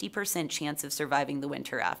a 50% chance of surviving the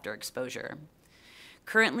winter after exposure.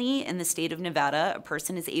 Currently, in the state of Nevada, a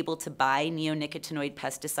person is able to buy neonicotinoid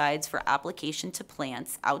pesticides for application to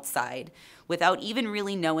plants outside without even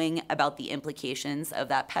really knowing about the implications of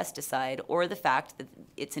that pesticide or the fact that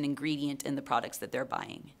it's an ingredient in the products that they're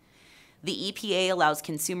buying. The EPA allows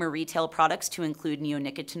consumer retail products to include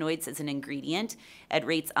neonicotinoids as an ingredient at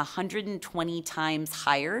rates 120 times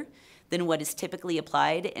higher than what is typically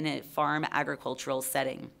applied in a farm agricultural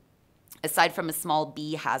setting. Aside from a small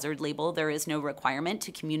bee hazard label, there is no requirement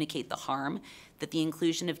to communicate the harm that the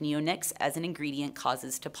inclusion of neonics as an ingredient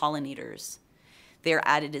causes to pollinators. They are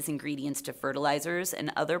added as ingredients to fertilizers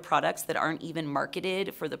and other products that aren't even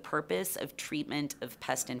marketed for the purpose of treatment of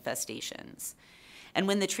pest infestations. And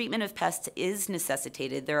when the treatment of pests is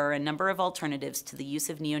necessitated, there are a number of alternatives to the use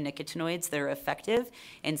of neonicotinoids that are effective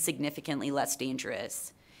and significantly less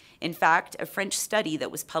dangerous. In fact, a French study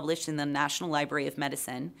that was published in the National Library of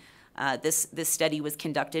Medicine, this study was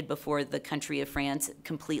conducted before the country of France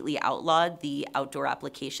completely outlawed the outdoor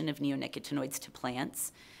application of neonicotinoids to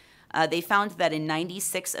plants. They found that in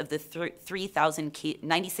 96% of the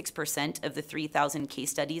 3,000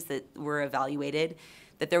 case studies that were evaluated,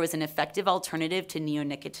 that there was an effective alternative to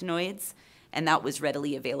neonicotinoids, and that was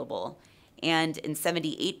readily available. And in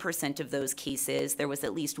 78% of those cases, there was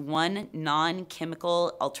at least one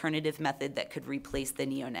non-chemical alternative method that could replace the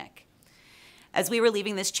neonic. As we were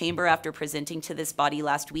leaving this chamber after presenting to this body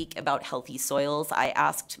last week about healthy soils, I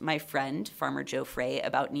asked my friend, Farmer Joe Frey,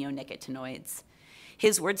 about neonicotinoids.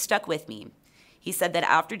 His words stuck with me. He said that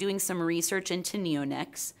after doing some research into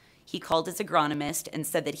neonics, he called his agronomist and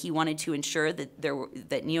said that he wanted to ensure that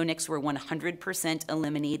that neonics were 100%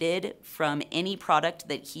 eliminated from any product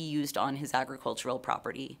that he used on his agricultural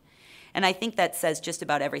property. And I think that says just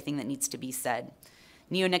about everything that needs to be said.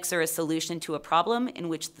 Neonics are a solution to a problem in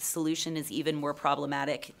which the solution is even more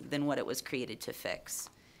problematic than what it was created to fix.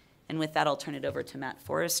 And with that, I'll turn it over to Matt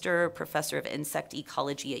Forrester, Professor of Insect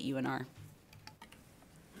Ecology at UNR.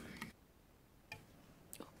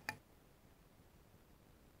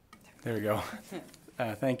 There we go.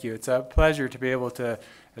 Thank you. It's a pleasure to be able to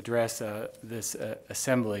address this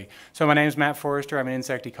assembly. So my name is Matt Forrester. I'm an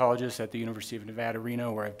insect ecologist at the University of Nevada,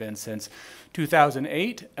 Reno, where I've been since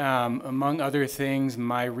 2008. Among other things,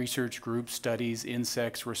 my research group studies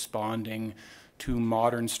insects responding to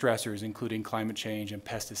modern stressors, including climate change and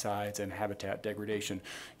pesticides and habitat degradation.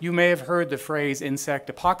 You may have heard the phrase insect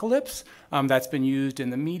apocalypse. That's been used in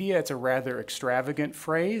the media. It's a rather extravagant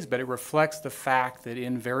phrase, but it reflects the fact that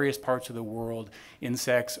in various parts of the world,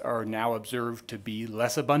 insects are now observed to be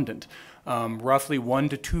less abundant. Roughly 1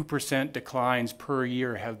 to 2% declines per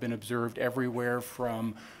year have been observed everywhere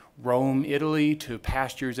from Rome, Italy, to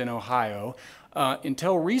pastures in Ohio.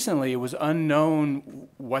 Until recently, it was unknown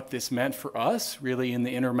what this meant for us, really, in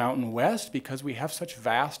the Intermountain West, because we have such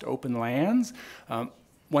vast open lands.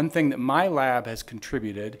 One thing that my lab has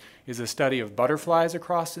contributed is a study of butterflies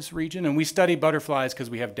across this region, and we study butterflies because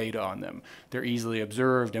we have data on them. They're easily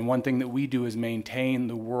observed, and one thing that we do is maintain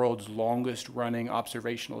the world's longest running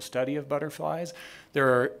observational study of butterflies.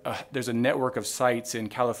 There's a network of sites in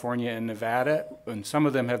California and Nevada, and some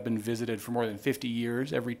of them have been visited for more than 50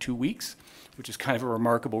 years, every 2 weeks, which is kind of a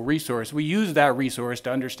remarkable resource. We use that resource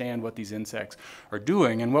to understand what these insects are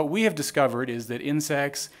doing, and what we have discovered is that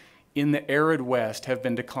insects in the arid West have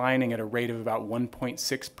been declining at a rate of about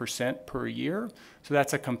 1.6% per year. So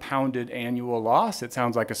that's a compounded annual loss. It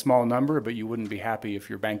sounds like a small number, but you wouldn't be happy if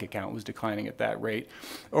your bank account was declining at that rate.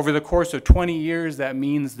 Over the course of 20 years, that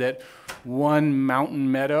means that one mountain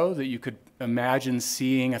meadow that you could imagine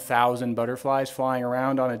seeing 1,000 butterflies flying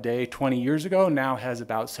around on a day 20 years ago now has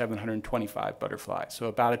about 725 butterflies. So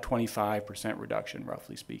about a 25% reduction,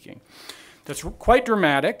 roughly speaking. That's quite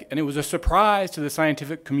dramatic, and it was a surprise to the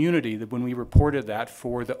scientific community that when we reported that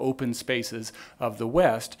for the open spaces of the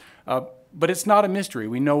West. But it's not a mystery.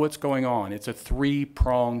 We know what's going on. It's a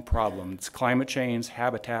three-pronged problem. It's climate change,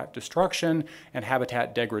 habitat destruction, and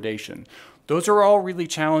habitat degradation. Those are all really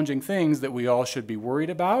challenging things that we all should be worried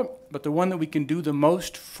about, but the one that we can do the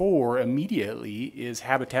most for immediately is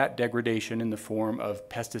habitat degradation in the form of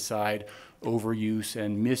pesticide overuse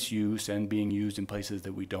and misuse and being used in places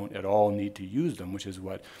that we don't at all need to use them, which is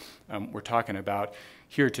what we're talking about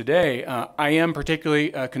here today. I am particularly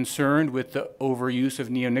concerned with the overuse of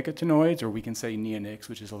neonicotinoids, or we can say neonics,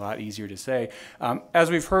 which is a lot easier to say. As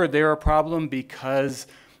we've heard, they're a problem because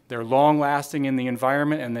they're long-lasting in the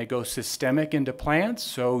environment and they go systemic into plants.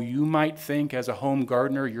 So you might think as a home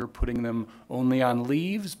gardener you're putting them only on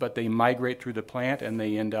leaves, but they migrate through the plant and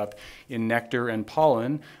they end up in nectar and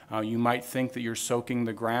pollen. You might think that you're soaking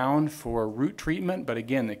the ground for root treatment, but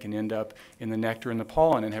again, they can end up in the nectar and the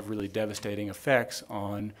pollen and have really devastating effects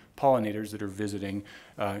on pollinators that are visiting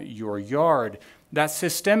your yard. That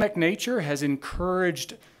systemic nature has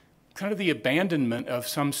encouraged kind of the abandonment of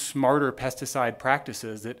some smarter pesticide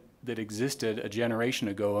practices that existed a generation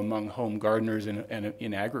ago among home gardeners and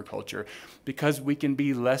in agriculture, because we can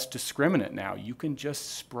be less discriminate now. You can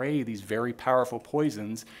just spray these very powerful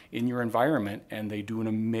poisons in your environment and they do an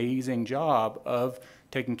amazing job of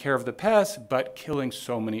taking care of the pests, but killing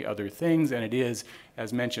so many other things. And it is,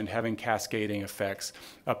 as mentioned, having cascading effects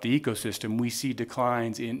up the ecosystem. We see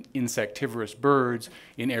declines in insectivorous birds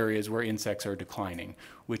in areas where insects are declining,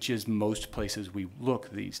 which is most places we look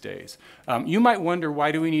these days. You might wonder,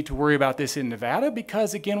 why do we need to worry about this in Nevada?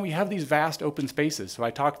 Because, again, we have these vast open spaces. So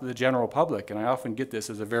I talk to the general public, and I often get this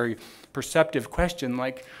as a very perceptive question,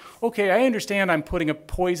 like, okay, I understand I'm putting a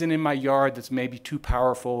poison in my yard that's maybe too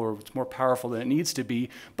powerful, or it's more powerful than it needs to be,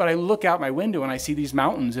 but I look out my window and I see these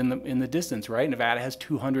mountains in the distance, right? Nevada has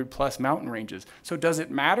 200 plus mountain ranges. So does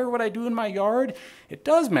it matter what I do in my yard? It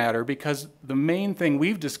does matter, because the main thing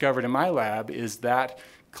we've discovered in my lab is that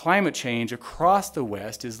climate change across the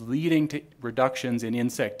West is leading to reductions in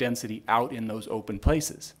insect density out in those open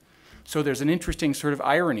places. So there's an interesting sort of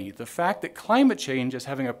irony. The fact that climate change is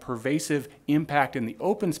having a pervasive impact in the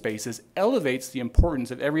open spaces elevates the importance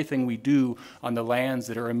of everything we do on the lands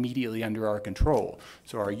that are immediately under our control.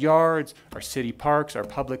 So our yards, our city parks, our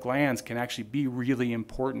public lands can actually be really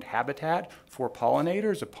important habitat for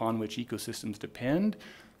pollinators upon which ecosystems depend.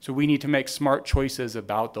 So we need to make smart choices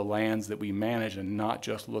about the lands that we manage and not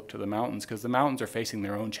just look to the mountains, because the mountains are facing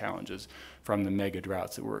their own challenges from the mega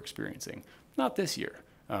droughts that we're experiencing. Not this year.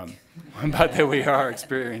 But that we are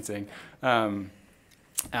experiencing. So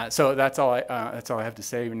that's all I have to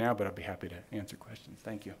say now, but I'll be happy to answer questions.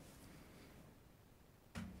 Thank you.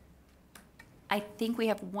 I think we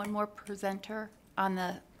have one more presenter on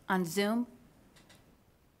Zoom.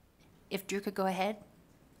 If Drew could go ahead.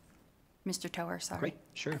 Mr. Tower, sorry. Great,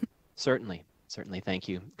 sure. Certainly, thank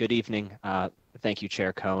you. Good evening. Thank you,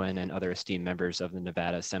 Chair Cohen and other esteemed members of the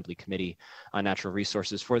Nevada Assembly Committee on Natural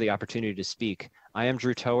Resources for the opportunity to speak. I am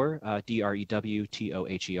Drew Tower,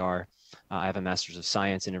 D-R-E-W-T-O-H-E-R. I have a Master's of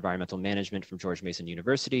Science in Environmental Management from George Mason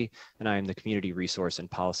University, and I am the Community Resource and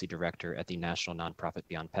Policy Director at the national nonprofit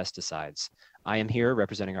Beyond Pesticides. I am here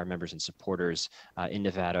representing our members and supporters in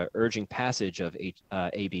Nevada, urging passage of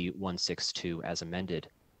AB 162 as amended.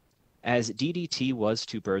 As DDT was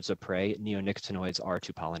to birds of prey, neonicotinoids are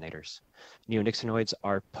to pollinators. Neonicotinoids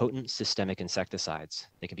are potent systemic insecticides.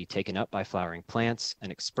 They can be taken up by flowering plants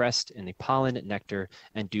and expressed in the pollen, nectar,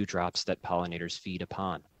 and dewdrops that pollinators feed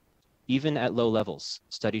upon. Even at low levels,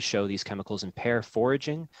 studies show these chemicals impair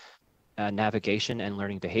foraging, navigation, and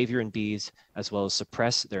learning behavior in bees, as well as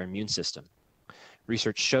suppress their immune system.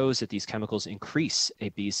 Research shows that these chemicals increase a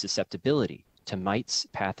bee's susceptibility to mites,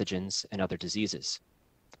 pathogens, and other diseases.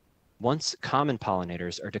 Once common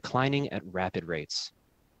pollinators are declining at rapid rates.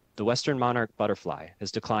 The western monarch butterfly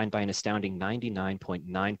has declined by an astounding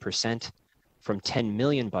 99.9% from 10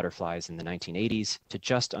 million butterflies in the 1980s to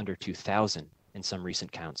just under 2,000 in some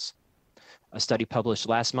recent counts. A study published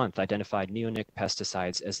last month identified neonic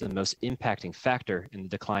pesticides as the most impacting factor in the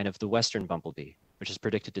decline of the western bumblebee, which is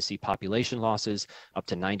predicted to see population losses up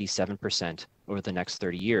to 97% over the next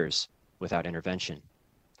 30 years without intervention.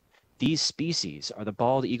 These species are the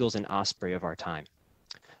bald eagles and osprey of our time.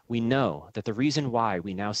 We know that the reason why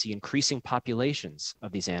we now see increasing populations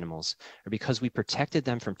of these animals are because we protected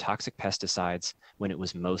them from toxic pesticides when it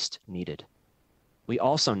was most needed. We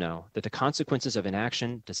also know that the consequences of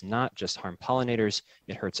inaction does not just harm pollinators,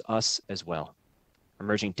 it hurts us as well.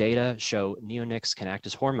 Emerging data show neonics can act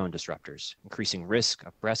as hormone disruptors, increasing risk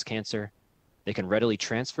of breast cancer. They can readily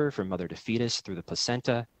transfer from mother to fetus through the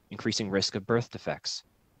placenta, increasing risk of birth defects.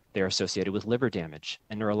 They are associated with liver damage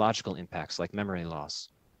and neurological impacts like memory loss.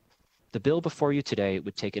 The bill before you today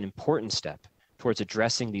would take an important step towards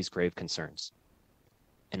addressing these grave concerns.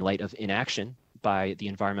 In light of inaction by the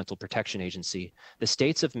Environmental Protection Agency, the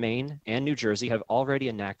states of Maine and New Jersey have already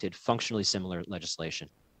enacted functionally similar legislation.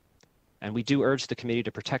 And we do urge the committee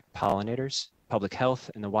to protect pollinators, public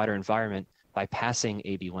health, and the wider environment by passing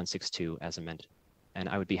AB 162 as amended. And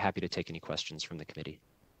I would be happy to take any questions from the committee.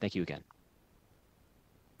 Thank you again.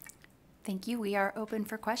 Thank you. We are open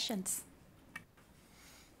for questions.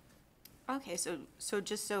 Okay, so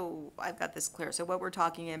just so I've got this clear, so what we're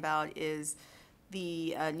talking about is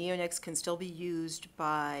the neonics can still be used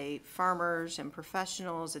by farmers and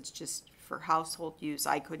professionals. It's just for household use.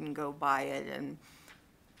 I couldn't go buy it and,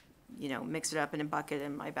 you know, mix it up in a bucket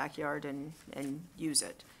in my backyard and use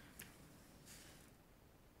it.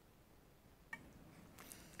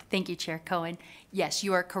 Thank you, Chair Cohen. Yes,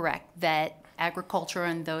 you are correct that agriculture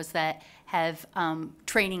and those that have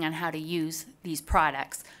training on how to use these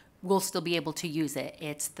products will still be able to use it.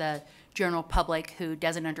 It's the general public who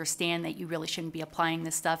doesn't understand that you really shouldn't be applying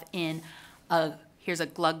this stuff in here's a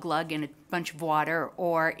glug in a bunch of water,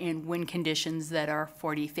 or in wind conditions that are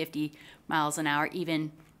 40, 50 miles an hour,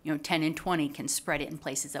 even 10 and 20 can spread it in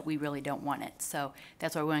places that we really don't want it. So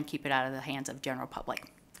that's why we want to keep it out of the hands of general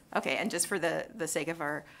public. Okay, and just for the sake of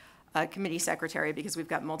our committee secretary, because we've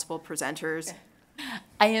got multiple presenters.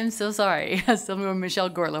 I am so sorry. Assemblymember Michelle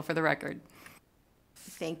Gorlow for the record.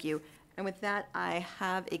 Thank you. And with that, I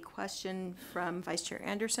have a question from Vice Chair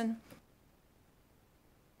Anderson.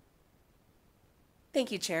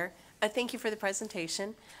 Thank you, Chair. Thank you for the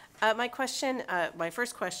presentation. My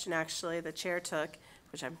first question, actually, the Chair took,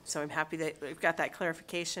 which I'm happy that we've got that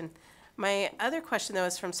clarification. My other question, though,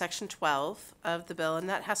 is from Section 12 of the bill, and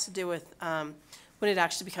that has to do with when it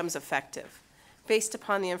actually becomes effective. Based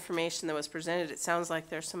upon the information that was presented, it sounds like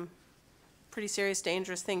there's some pretty serious,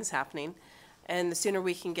 dangerous things happening, and the sooner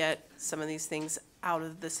we can get some of these things out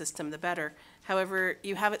of the system, the better. However,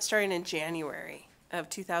 you have it starting in January of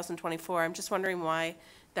 2024. I'm just wondering why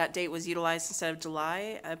that date was utilized instead of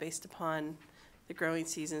July, based upon the growing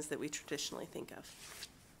seasons that we traditionally think of.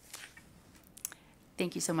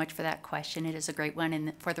 Thank you so much for that question. It is a great one.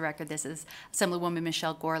 And for the record, this is Assemblywoman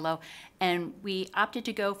Michelle Gorlow. And we opted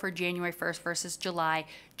to go for January 1st versus July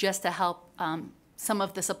just to help some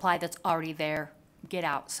of the supply that's already there get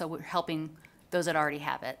out. So we're helping those that already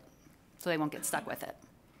have it so they won't get stuck with it.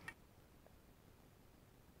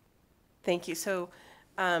 Thank you. So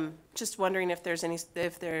just wondering if there's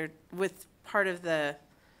with part of the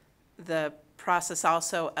process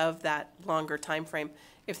also of that longer time frame,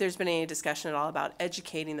 if there's been any discussion at all about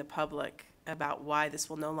educating the public about why this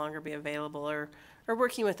will no longer be available, or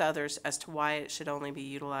working with others as to why it should only be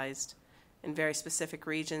utilized in very specific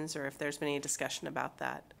regions, or if there's been any discussion about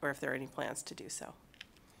that, or if there are any plans to do so.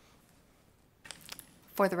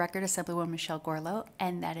 For the record, Assemblywoman Michelle Gorlow,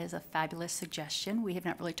 and that is a fabulous suggestion. We have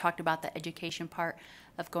not really talked about the education part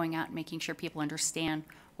of going out and making sure people understand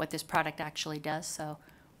what this product actually does, so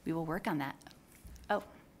we will work on that. Oh.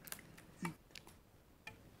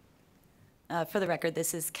 For the record,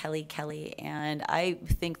 this is Kelly Kelly, and I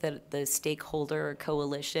think that the stakeholder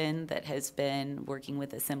coalition that has been working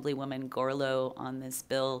with Assemblywoman Gorlow on this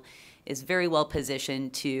bill is very well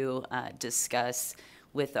positioned to discuss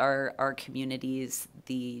with our communities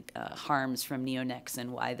the harms from neonics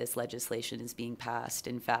and why this legislation is being passed.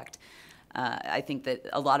 In fact, I think that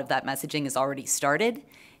a lot of that messaging has already started,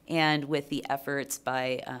 and with the efforts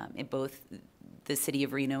by in both the city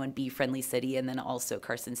of Reno and bee-friendly city, and then also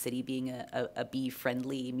Carson City being a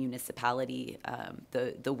bee-friendly municipality,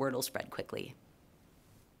 the word will spread quickly.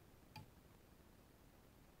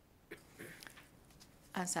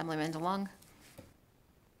 Assemblyman DeLong.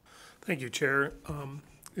 Thank you, Chair.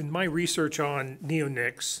 In my research on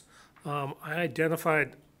neonics, I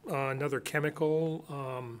identified another chemical,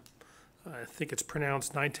 I think it's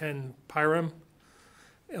pronounced 9,10-pyram,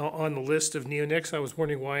 on the list of neonics. I was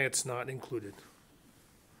wondering why it's not included.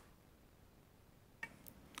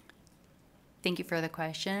 Thank you for the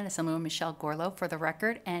question, Assemblywoman Michelle Gorlow, for the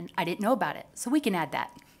record, and I didn't know about it, so we can add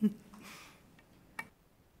that.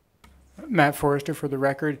 Matt Forrester for the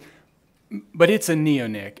record, but it's a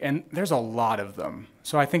neonic, and there's a lot of them.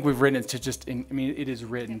 So I think we've written it to just, it is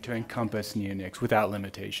written to encompass neonics without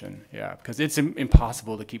limitation, yeah, because it's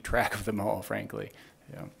impossible to keep track of them all, frankly,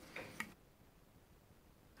 yeah.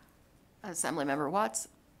 Assemblymember Watts.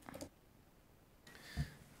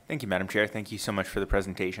 Thank you, Madam Chair. Thank you so much for the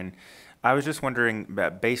presentation. I was just wondering,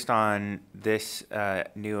 based on this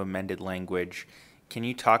new amended language, can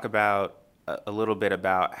you talk about a little bit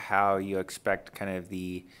about how you expect kind of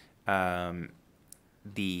the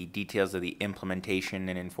details of the implementation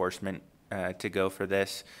and enforcement to go for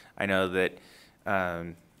this? I know that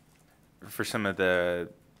for some of the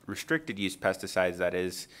restricted use pesticides, that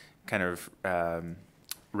is kind of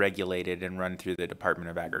regulated and run through the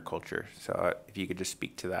Department of Agriculture. So if you could just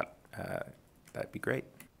speak to that, that'd be great.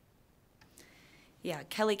 Yeah,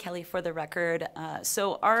 Kelly Kelly for the record.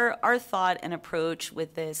 So our thought and approach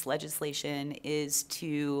with this legislation is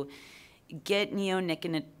to get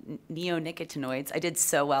neonicotinoids, I did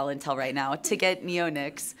so well until right now, to get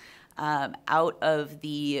neonics out of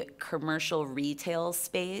the commercial retail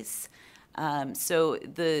space. So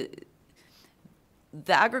the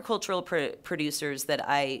agricultural producers that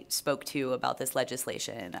I spoke to about this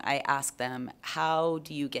legislation, I asked them, how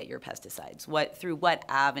do you get your pesticides? Through what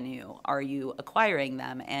avenue are you acquiring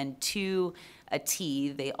them? And to a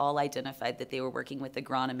T, they all identified that they were working with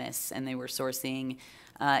agronomists and they were sourcing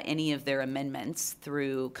any of their amendments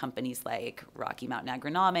through companies like Rocky Mountain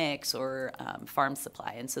Agronomics or Farm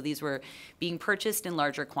Supply. And so these were being purchased in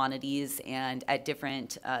larger quantities and at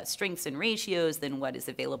different strengths and ratios than what is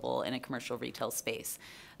available in a commercial retail space.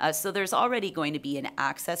 So there's already going to be an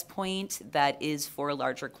access point that is for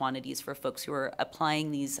larger quantities for folks who are applying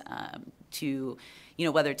these to,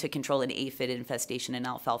 whether to control an aphid infestation in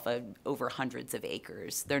alfalfa over hundreds of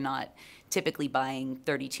acres. They're not typically buying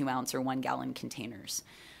 32-ounce or 1-gallon containers.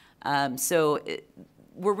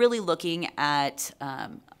 We're really looking at,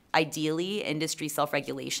 ideally, industry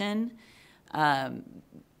self-regulation,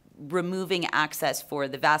 removing access for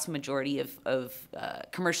the vast majority of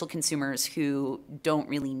commercial consumers who don't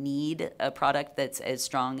really need a product that's as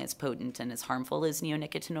strong, as potent, and as harmful as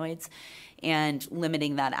neonicotinoids, and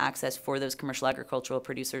limiting that access for those commercial agricultural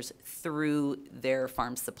producers through their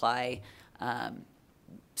farm supply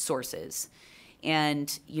sources.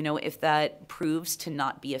 And, if that proves to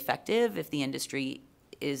not be effective, if the industry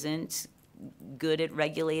isn't good at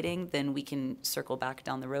regulating, then we can circle back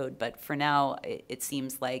down the road. But for now, it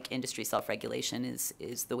seems like industry self-regulation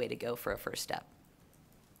is the way to go for a first step.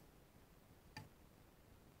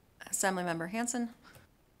 Assemblymember Hansen.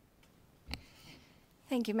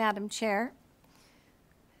 Thank you, Madam Chair.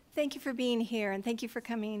 Thank you for being here, and thank you for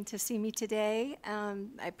coming to see me today.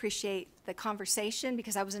 I appreciate the conversation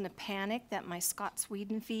because I was in a panic that my Scott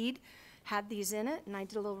Sweden feed had these in it, and I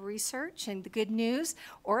did a little research, and the good news,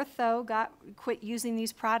 Ortho quit using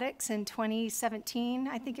these products in 2017,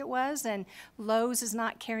 I think it was, and Lowe's is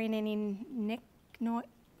not carrying any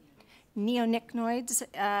neonicotinoids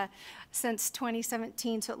since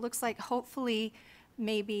 2017, so it looks like hopefully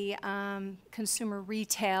maybe consumer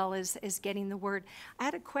retail is getting the word. I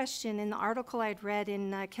had a question in the article I'd read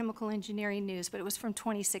in Chemical Engineering News, but it was from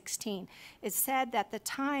 2016. It said that at the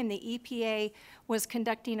time the EPA was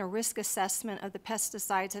conducting a risk assessment of the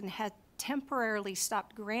pesticides and had temporarily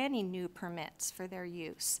stopped granting new permits for their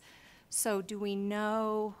use. So do we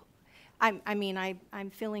know, I'm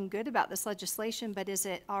feeling good about this legislation, but is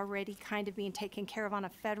it already kind of being taken care of on a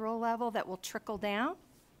federal level that will trickle down?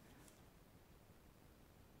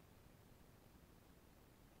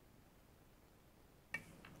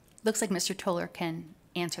 Looks like Mr. Toller can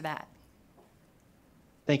answer that.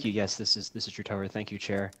 Thank you. Yes, this is Drew Tower. Thank you,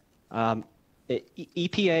 Chair.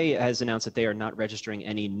 EPA has announced that they are not registering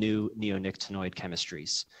any new neonicotinoid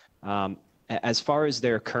chemistries. As far as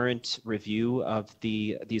their current review of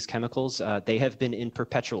these chemicals, they have been in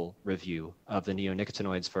perpetual review of the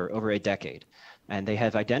neonicotinoids for over a decade, and they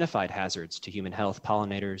have identified hazards to human health,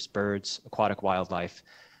 pollinators, birds, aquatic wildlife.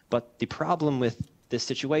 But the problem with this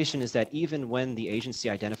situation is that even when the agency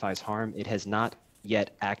identifies harm, it has not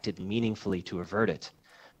yet acted meaningfully to avert it.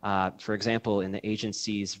 For example, in the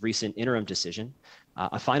agency's recent interim decision,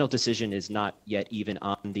 a final decision is not yet even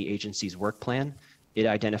on the agency's work plan. It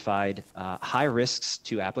identified high risks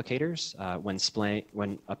to applicators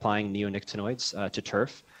when applying neonicotinoids to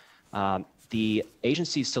turf. The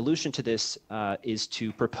agency's solution to this is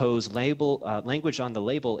to propose language on the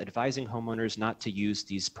label advising homeowners not to use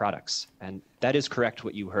these products. And that is correct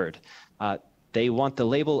what you heard. They want the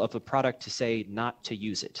label of a product to say not to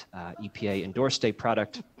use it. EPA endorsed a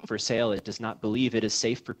product for sale. It does not believe it is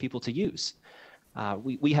safe for people to use.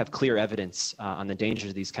 We have clear evidence on the dangers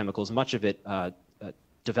of these chemicals, much of it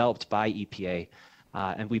developed by EPA,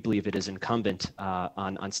 and we believe it is incumbent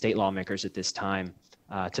on state lawmakers at this time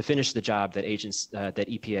to finish the job that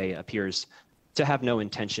EPA appears to have no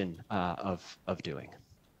intention of doing,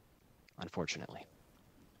 unfortunately.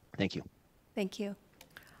 Thank you. Thank you.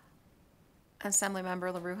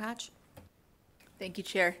 Assemblymember LaRue Hatch. Thank you,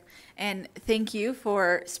 Chair. And thank you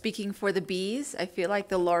for speaking for the bees. I feel like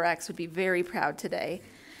the Lorax would be very proud today.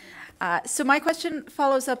 So my question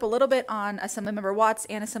follows up a little bit on Assemblymember Watts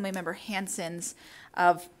and Assemblymember Hansen's.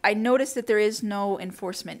 I noticed that there is no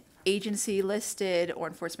enforcement agency listed or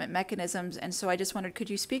enforcement mechanisms, and so I just wondered,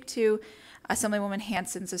 could you speak to Assemblywoman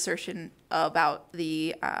Hansen's assertion about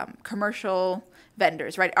the commercial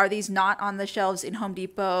vendors, right? Are these not on the shelves in Home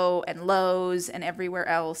Depot and Lowe's and everywhere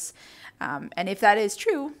else? And if that is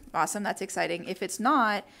true, awesome, that's exciting. If it's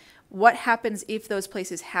not, what happens if those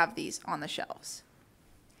places have these on the shelves?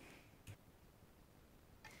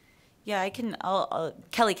 Yeah, I'll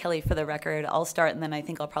Kelly for the record. I'll start, and then I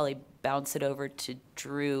think I'll probably bounce it over to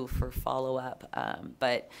Drew for follow-up.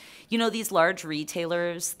 But, these large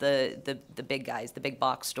retailers, the big guys, the big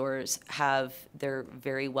box stores, have their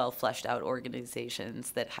very well fleshed out organizations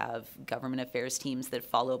that have government affairs teams that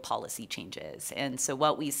follow policy changes. And so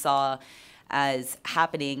what we saw as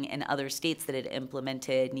happening in other states that had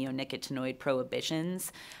implemented neonicotinoid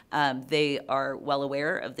prohibitions, they are well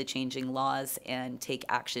aware of the changing laws and take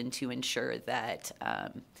action to ensure that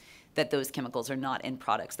that those chemicals are not in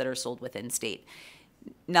products that are sold within state.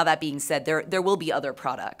 Now, that being said, there will be other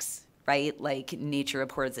products right? Like nature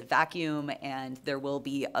abhors a vacuum, and there will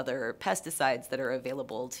be other pesticides that are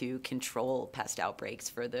available to control pest outbreaks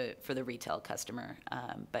for the retail customer.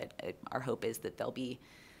 But our hope is that they'll be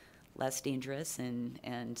less dangerous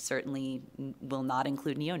and certainly will not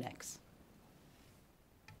include neonics.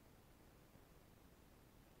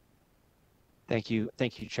 Thank you,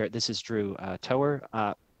 Chair. This is Drew Tower.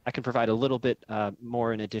 I can provide a little bit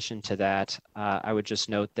more in addition to that. I would just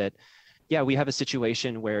note that, yeah, we have a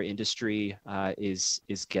situation where industry is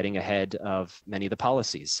getting ahead of many of the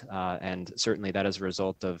policies, and certainly that is a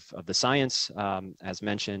result of the science, as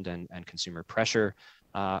mentioned, and consumer pressure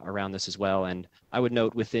around this as well. And I would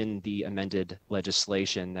note within the amended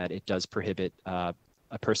legislation that it does prohibit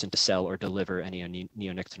a person to sell or deliver any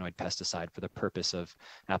neonicotinoid pesticide for the purpose of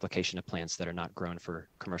application of plants that are not grown for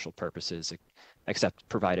commercial purposes, except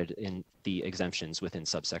provided in the exemptions within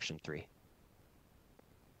subsection 3.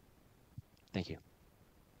 Thank you.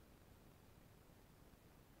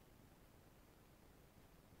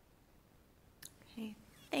 Okay,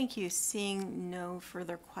 thank you. Seeing no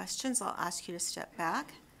further questions, I'll ask you to step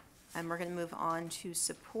back, and we're going to move on to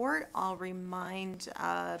support. I'll remind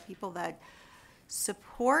people that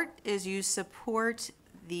support is you support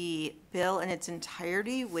the bill in its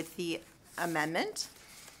entirety with the amendment.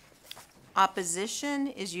 Opposition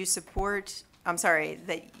is you support,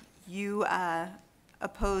 that you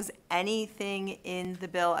oppose anything in the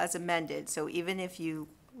bill as amended. So even if you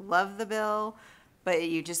love the bill, but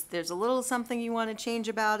there's a little something you want to change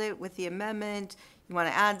about it with the amendment, you want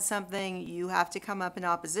to add something, you have to come up in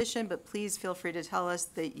opposition, but please feel free to tell us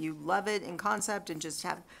that you love it in concept and just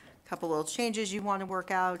have couple little changes you want to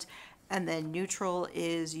work out. And then neutral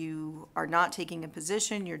is you are not taking a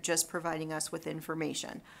position, you're just providing us with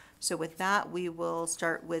information. So with that, we will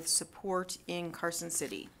start with support in Carson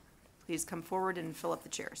City. Please come forward and fill up the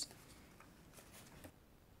chairs.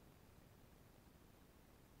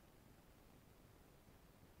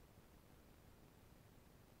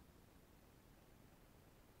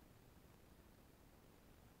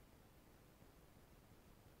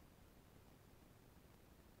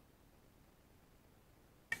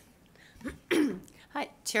 Hi,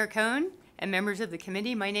 Chair Cohn and members of the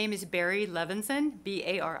committee. My name is Barry Levinson,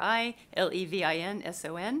 B-A-R-I-L-E-V-I-N-S-O-N.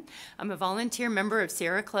 I'm a volunteer member of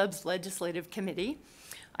Sierra Club's Legislative Committee.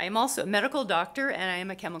 I am also a medical doctor and I am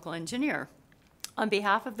a chemical engineer. On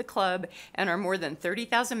behalf of the club and our more than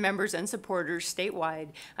 30,000 members and supporters statewide,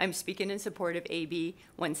 I'm speaking in support of AB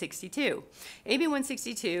 162. AB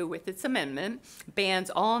 162, with its amendment, bans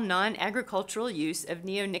all non-agricultural use of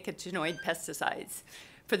neonicotinoid pesticides.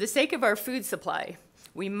 For the sake of our food supply,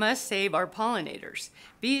 we must save our pollinators.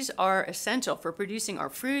 Bees are essential for producing our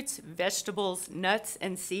fruits, vegetables, nuts,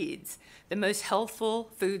 and seeds, the most healthful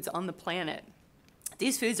foods on the planet.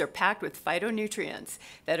 These foods are packed with phytonutrients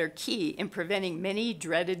that are key in preventing many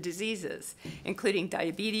dreaded diseases, including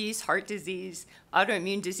diabetes, heart disease,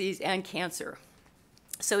 autoimmune disease, and cancer.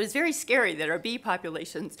 So it's very scary that our bee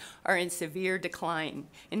populations are in severe decline.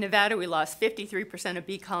 In Nevada, we lost 53% of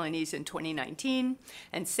bee colonies in 2019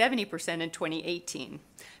 and 70% in 2018.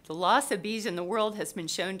 The loss of bees in the world has been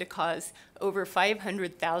shown to cause over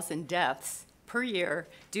 500,000 deaths per year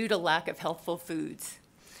due to lack of healthful foods.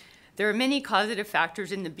 There are many causative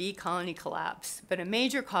factors in the bee colony collapse, but a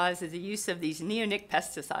major cause is the use of these neonic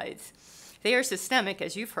pesticides. They are systemic,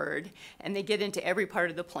 as you've heard, and they get into every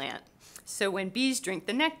part of the plant. So when bees drink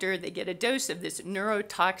the nectar, they get a dose of this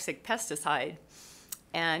neurotoxic pesticide,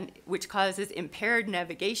 which causes impaired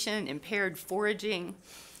navigation, impaired foraging,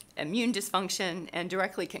 immune dysfunction, and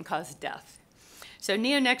directly can cause death. So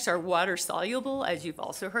neonics are water soluble, as you've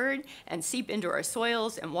also heard, and seep into our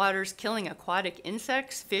soils and waters, killing aquatic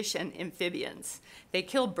insects, fish, and amphibians. They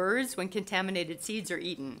kill birds when contaminated seeds are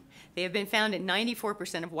eaten. They have been found in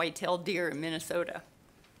 94% of white-tailed deer in Minnesota.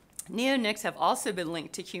 Neonics have also been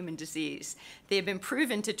linked to human disease. They have been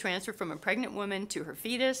proven to transfer from a pregnant woman to her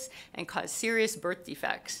fetus and cause serious birth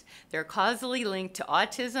defects. They're causally linked to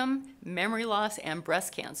autism, memory loss, and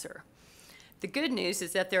breast cancer. The good news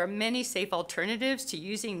is that there are many safe alternatives to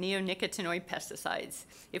using neonicotinoid pesticides.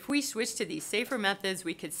 If we switch to these safer methods,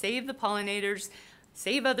 we could save the pollinators,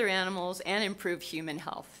 save other animals, and improve human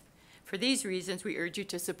health. For these reasons, we urge you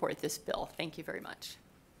to support this bill. Thank you very much.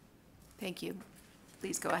 Thank you.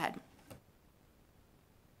 Please go ahead.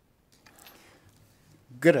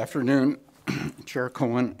 Good afternoon, Chair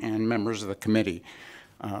Cohen and members of the committee.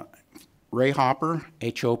 Ray Hopper,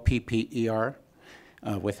 H-O-P-P-E-R,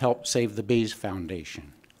 with Help Save the Bees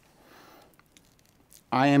Foundation.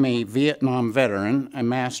 I am a Vietnam veteran, a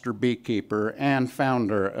master beekeeper, and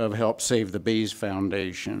founder of Help Save the Bees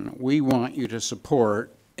Foundation. We want you to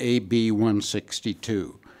support AB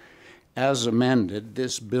 162. As amended,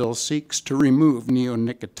 this bill seeks to remove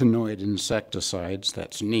neonicotinoid insecticides,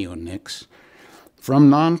 that's neonics, from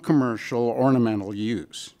non-commercial ornamental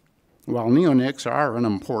use. While neonics are an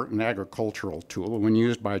important agricultural tool when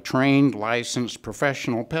used by trained, licensed,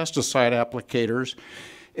 professional pesticide applicators,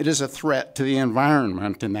 it is a threat to the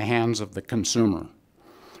environment in the hands of the consumer.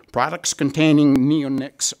 Products containing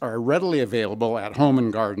neonics are readily available at home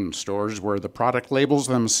and garden stores where the product labels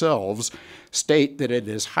themselves state that it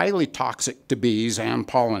is highly toxic to bees and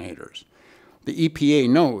pollinators. The EPA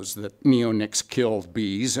knows that neonics kill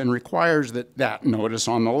bees and requires that notice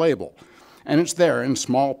on the label, and it's there in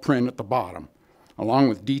small print at the bottom, along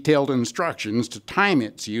with detailed instructions to time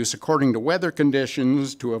its use according to weather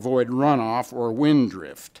conditions to avoid runoff or wind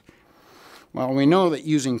drift. While we know that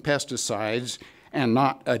using pesticides and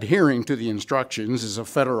not adhering to the instructions is a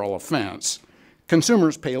federal offense,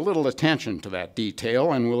 consumers pay little attention to that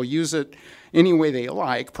detail and will use it any way they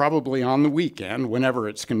like, probably on the weekend, whenever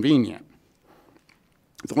it's convenient.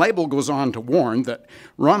 The label goes on to warn that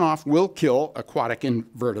runoff will kill aquatic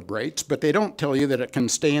invertebrates, but they don't tell you that it can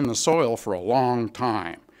stay in the soil for a long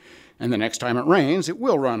time. And the next time it rains, it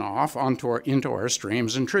will run off into our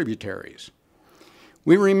streams and tributaries.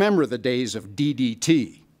 We remember the days of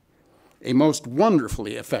DDT, a most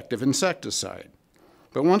wonderfully effective insecticide.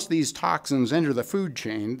 But once these toxins enter the food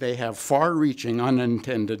chain, they have far-reaching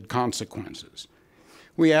unintended consequences.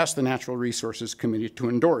 We asked the Natural Resources Committee to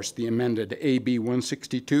endorse the amended AB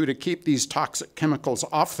 162 to keep these toxic chemicals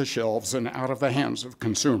off the shelves and out of the hands of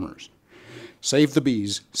consumers. Save the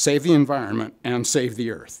bees, save the environment, and save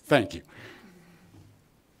the earth. Thank you.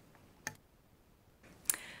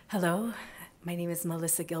 Hello, my name is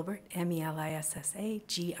Melissa Gilbert, Melissa Gilbert.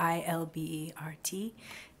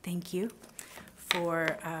 Thank you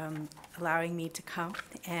for allowing me to come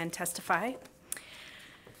and testify.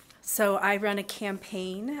 So I run a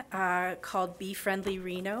campaign called Bee Friendly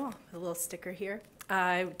Reno, a little sticker here,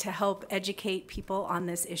 to help educate people on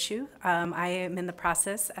this issue. I am in the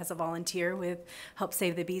process as a volunteer with Help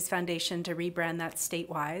Save the Bees Foundation to rebrand that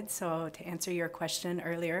statewide. So to answer your question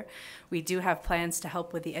earlier, we do have plans to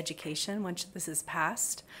help with the education once this is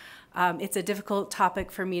passed. It's a difficult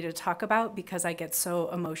topic for me to talk about because I get so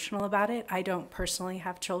emotional about it. I don't personally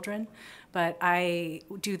have children, but I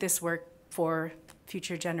do this work for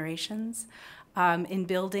future generations. In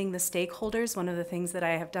building the stakeholders, one of the things that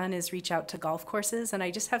I have done is reach out to golf courses, and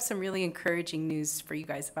I just have some really encouraging news for you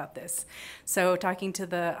guys about this. So talking to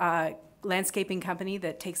the landscaping company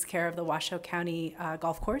that takes care of the Washoe County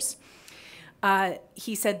golf course,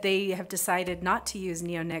 he said they have decided not to use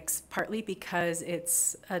neonics partly because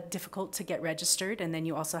it's difficult to get registered, and then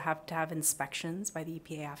you also have to have inspections by the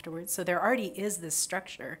EPA afterwards. So there already is this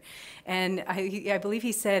structure. And I believe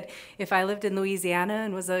he said if I lived in Louisiana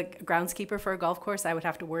and was a groundskeeper for a golf course, I would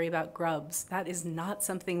have to worry about grubs. That is not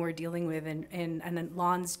something we're dealing with, and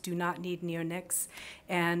lawns do not need neonics.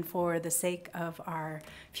 And for the sake of our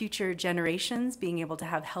future generations being able to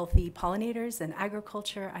have healthy pollinators and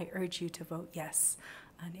agriculture, I urge you to vote yes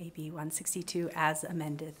on AB 162 as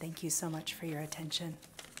amended. Thank you so much for your attention.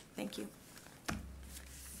 Thank you.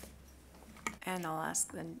 And I'll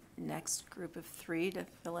ask the next group of three to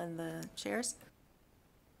fill in the chairs.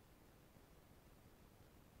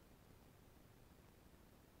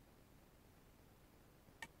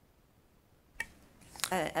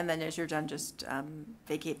 And then as you're done, just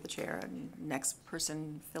vacate the chair and next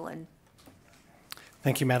person fill in.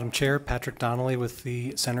 Thank you, Madam Chair. Patrick Donnelly with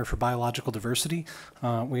the Center for Biological Diversity.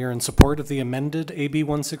 We are in support of the amended AB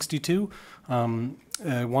 162.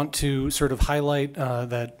 I want to sort of highlight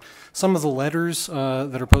that some of the letters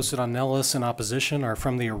that are posted on Nellis in opposition are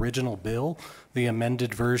from the original bill. The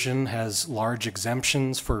amended version has large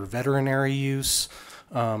exemptions for veterinary use,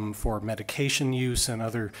 for medication use and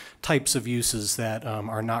other types of uses that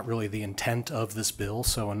are not really the intent of this bill.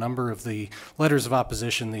 So a number of the letters of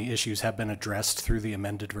opposition, the issues have been addressed through the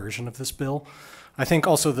amended version of this bill. I think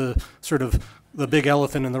also the sort of the big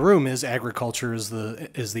elephant in the room is agriculture is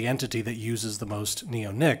the entity that uses the most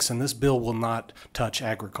neonics, and this bill will not touch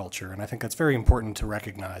agriculture. And I think that's very important to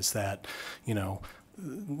recognize that, you know,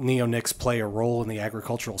 neonics play a role in the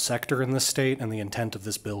agricultural sector in this state, and the intent of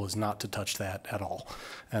this bill is not to touch that at all.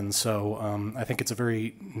 And so I think it's a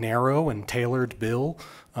very narrow and tailored bill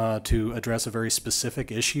to address a very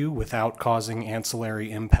specific issue without causing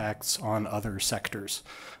ancillary impacts on other sectors.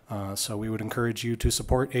 So we would encourage you to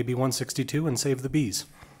support AB 162 and save the bees.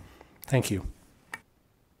 Thank you.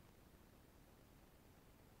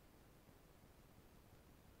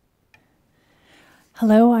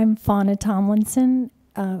 Hello, I'm Fauna Tomlinson,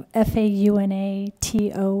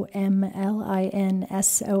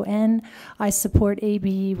 FAUNATOMLINSON. I support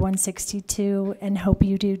AB 162 and hope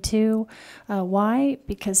you do too. Why?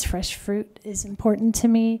 Because fresh fruit is important to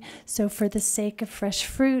me. So for the sake of fresh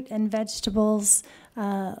fruit and vegetables,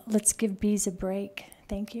 let's give bees a break.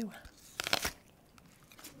 Thank you.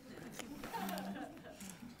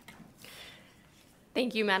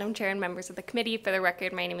 Thank you, Madam Chair and members of the committee. For the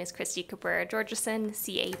record, my name is Christy Cabrera-Georgeson,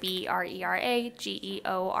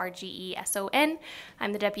 CABRERAGEORGESON.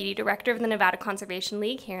 I'm the Deputy Director of the Nevada Conservation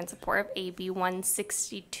League here in support of AB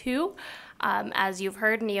 162. As you've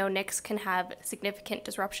heard, neonics can have significant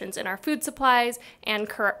disruptions in our food supplies and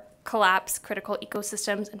collapse critical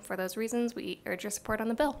ecosystems, and for those reasons, we urge your support on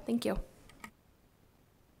the bill. Thank you.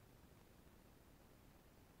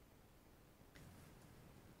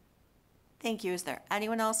 Thank you. Is there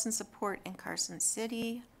anyone else in support in Carson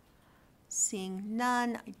City? Seeing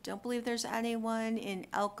none, I don't believe there's anyone in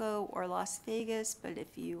Elko or Las Vegas, but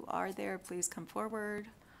if you are there, please come forward.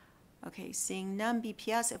 Okay, seeing none,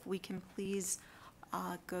 BPS, if we can please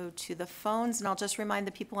go to the phones, and I'll just remind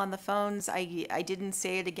the people on the phones, I didn't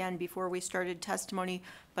say it again before we started testimony,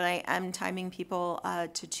 but I am timing people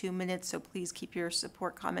to 2 minutes, so please keep your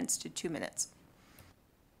support comments to 2 minutes.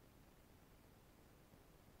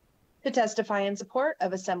 To testify in support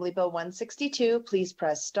of Assembly Bill 162, please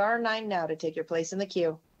press star 9 now to take your place in the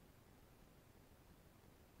queue.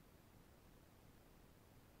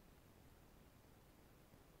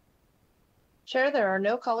 Chair, there are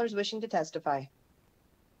no callers wishing to testify.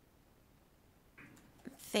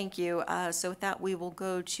 Thank you. So with that, we will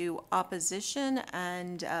go to opposition,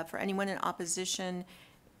 and for anyone in opposition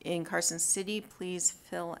in Carson City, please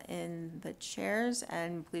fill in the chairs,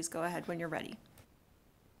 and please go ahead when you're ready.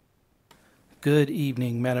 Good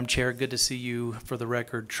evening, Madam Chair. Good to see you. For the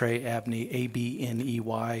record, Trey Abney,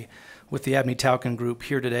 ABNEY, with the Abney Tauken Group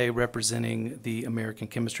here today representing the American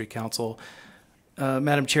Chemistry Council.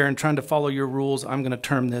 Madam Chair, in trying to follow your rules, I'm going to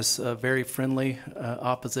term this very friendly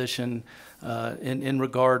opposition in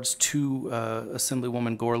regards to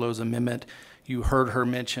Assemblywoman Gorlow's amendment. You heard her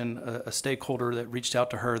mention a stakeholder that reached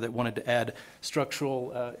out to her that wanted to add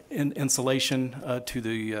structural insulation to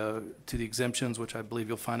the exemptions, which I believe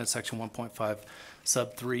you'll find in section 1.5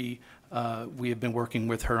 sub 3. We have been working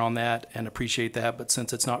with her on that and appreciate that, but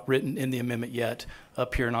since it's not written in the amendment yet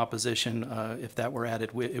up here in opposition, if that were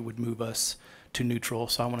added, it would move us to neutral.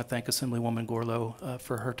 So I want to thank Assemblywoman Gorlow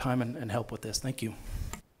for her time and help with this. Thank you.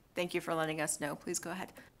 Thank you for letting us know. Please go ahead.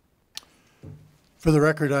 For the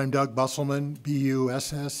record, I'm Doug Busselman,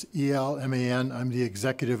 B-U-S-S-E-L-M-A-N. I'm the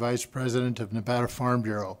Executive Vice President of Nevada Farm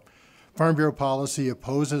Bureau. Farm Bureau policy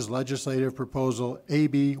opposes legislative proposal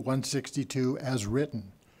AB 162 as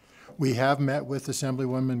written. We have met with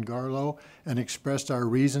Assemblywoman Gorlow and expressed our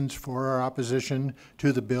reasons for our opposition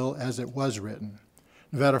to the bill as it was written.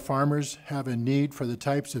 Nevada farmers have a need for the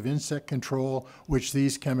types of insect control which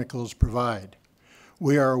these chemicals provide.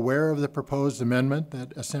 We are aware of the proposed amendment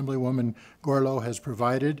that Assemblywoman Gorlow has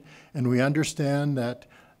provided, and we understand that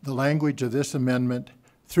the language of this amendment,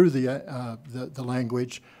 through the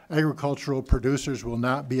language, agricultural producers will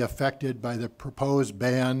not be affected by the proposed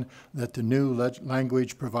ban that the new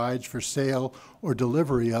language provides for sale or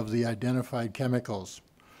delivery of the identified chemicals.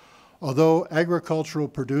 Although agricultural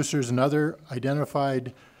producers and other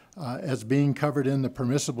identified as being covered in the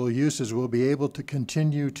permissible uses will be able to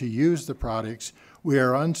continue to use the products, we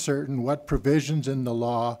are uncertain what provisions in the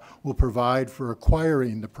law will provide for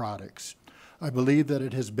acquiring the products. I believe that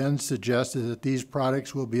it has been suggested that these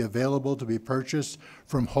products will be available to be purchased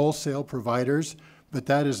from wholesale providers, but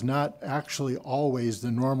that is not actually always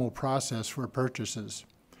the normal process for purchases.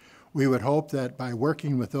 We would hope that by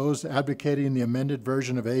working with those advocating the amended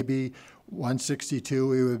version of AB 162,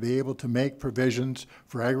 we would be able to make provisions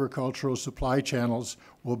for agricultural supply channels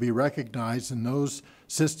will be recognized and those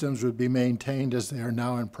systems would be maintained as they are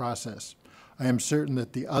now in process. I am certain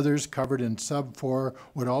that the others covered in sub 4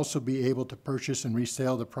 would also be able to purchase and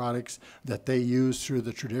resell the products that they use through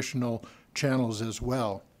the traditional channels as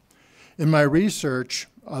well. In my research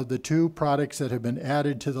of the 2 products that have been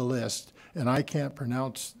added to the list, and I can't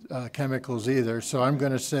pronounce chemicals either, so I'm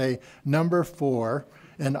going to say number 4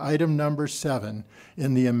 and item number 7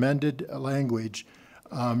 in the amended language.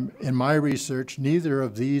 In my research, neither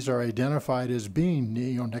of these are identified as being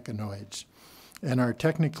neonicotinoids and are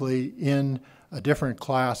technically in a different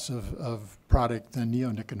class of product than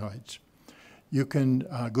neonicotinoids. You can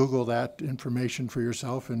Google that information for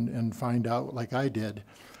yourself and find out, like I did,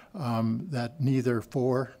 that neither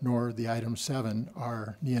 4 nor the item 7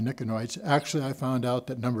 are neonicotinoids. Actually, I found out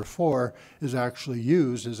that number 4 is actually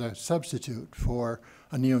used as a substitute for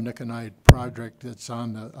a neonicotinoid project that's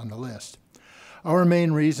on the list. Our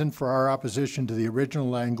main reason for our opposition to the original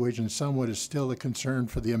language, and somewhat is still a concern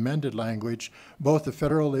for the amended language, both the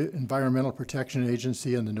Federal Environmental Protection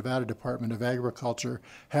Agency and the Nevada Department of Agriculture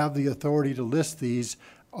have the authority to list these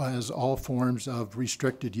as all forms of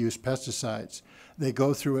restricted use pesticides. They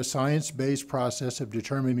go through a science-based process of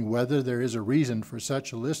determining whether there is a reason for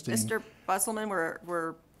such a listing. Mr. Busselman,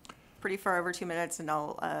 we're pretty far over 2 minutes, and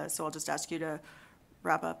so I'll just ask you to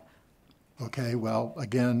wrap up. Okay, well,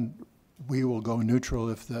 again, we will go neutral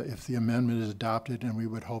if the amendment is adopted, and we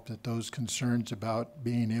would hope that those concerns about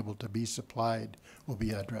being able to be supplied will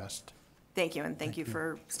be addressed. Thank you, and thank you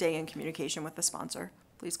for staying in communication with the sponsor.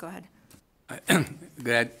 Please go ahead.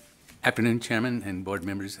 Good afternoon, Chairman and board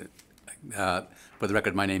members. For the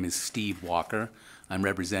record, my name is Steve Walker. I'm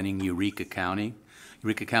representing Eureka County.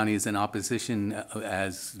 Eureka County is in opposition,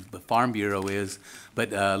 as the Farm Bureau is,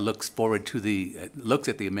 but looks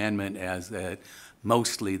at the amendment as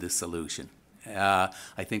mostly the solution. I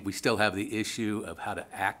think we still have the issue of how to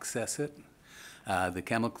access it, the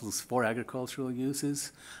chemicals for agricultural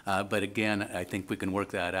uses, but again, I think we can work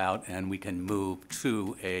that out and we can move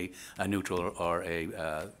to a neutral or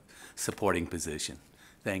a supporting position.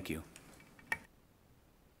 Thank you.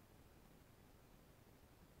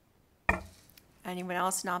 Anyone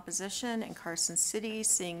else in opposition in Carson City?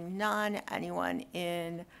 Seeing none. Anyone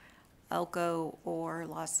in Elko or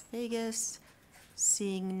Las Vegas?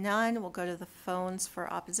 Seeing none, we'll go to the phones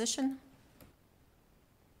for opposition.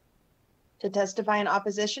 To testify in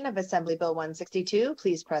opposition of Assembly Bill 162,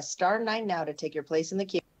 please press *9 now to take your place in the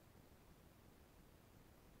queue.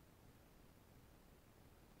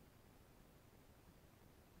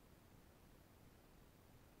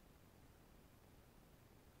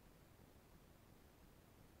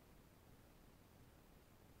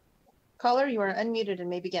 Caller, you are unmuted and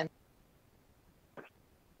may begin.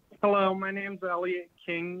 Hello, my name's Elliot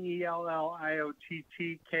King, ELLIOTTKING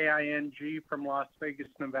from Las Vegas,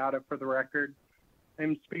 Nevada, for the record.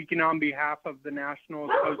 I'm speaking on behalf of the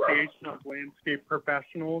National Association of Landscape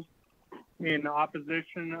Professionals in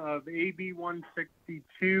opposition of AB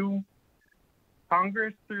 162.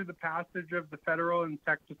 Congress, through the passage of the Federal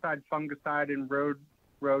Insecticide, Fungicide, and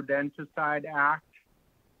Rodenticide Act,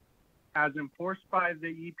 as enforced by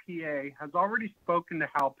the EPA, has already spoken to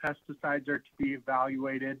how pesticides are to be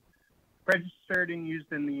evaluated, registered, and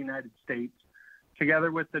used in the United States.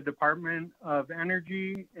 Together with the Department of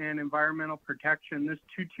Energy and Environmental Protection, this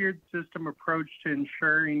two-tiered system approach to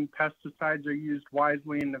ensuring pesticides are used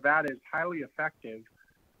wisely in Nevada is highly effective.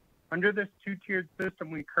 Under this two-tiered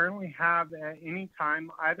system, we currently have at any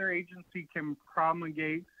time, either agency can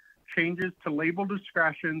promulgate changes to label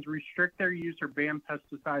discretions, restrict their use, or ban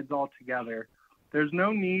pesticides altogether. There's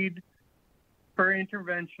no need for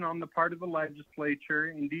intervention on the part of the legislature.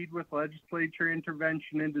 Indeed, with legislature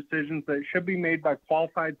intervention and decisions that should be made by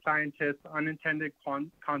qualified scientists, unintended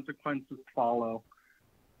consequences follow.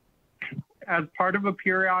 As part of a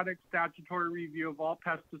periodic statutory review of all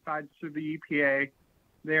pesticides through the EPA,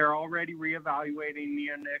 they are already reevaluating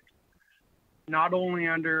neonics, not only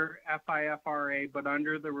under FIFRA, but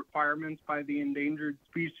under the requirements by the Endangered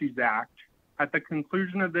Species Act. At the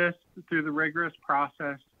conclusion of this, through the rigorous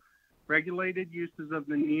process, regulated uses of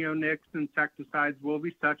the neonics insecticides will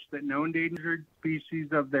be such that no endangered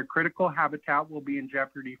species of their critical habitat will be in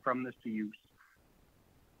jeopardy from this use.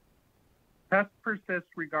 Pests persist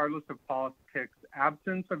regardless of politics.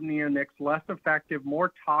 Absence of neonics, less effective,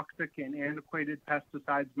 more toxic, and antiquated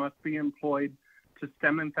pesticides must be employed to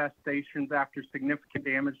stem infestations after significant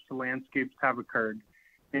damage to landscapes have occurred.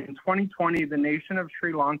 In 2020, the nation of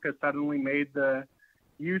Sri Lanka suddenly made the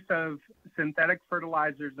use of synthetic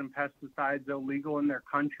fertilizers and pesticides illegal in their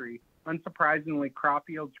country. Unsurprisingly, crop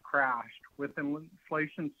yields crashed, with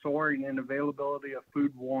inflation soaring and availability of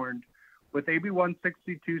food warned. With AB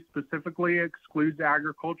 162 specifically excludes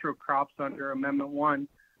agricultural crops under Amendment 1,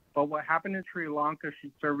 but what happened in Sri Lanka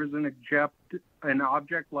should serve as an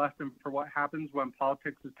object lesson for what happens when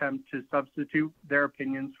politics attempt to substitute their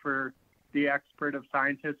opinions for the expert of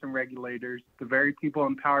scientists and regulators, the very people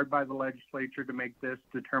empowered by the legislature to make this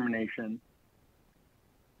determination.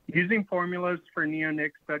 Using formulas for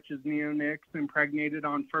neonics, such as neonics impregnated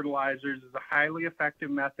on fertilizers, is a highly effective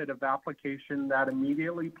method of application that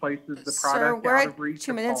immediately places the product Sir, we're out at of reach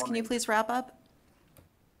 2 of minutes. Can you pollinators. please wrap up?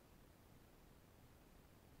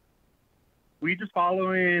 We just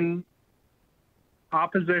follow in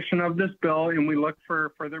opposition of this bill, and we look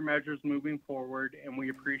for further measures moving forward, and we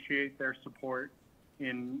appreciate their support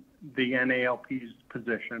in the NALP's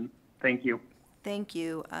position. Thank you. Thank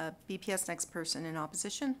you. BPS, next person in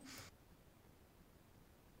opposition.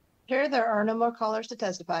 Chair, there are no more callers to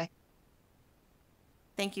testify.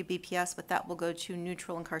 Thank you, BPS. With that, we'll go to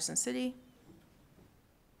neutral in Carson City.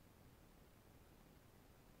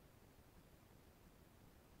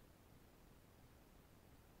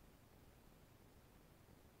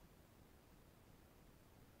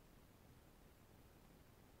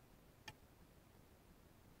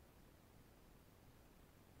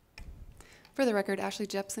 For the record, Ashley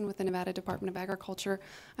Jepson with the Nevada Department of Agriculture.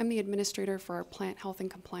 I'm the administrator for our Plant Health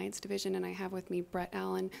and Compliance Division, and I have with me Brett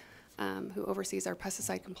Allen, who oversees our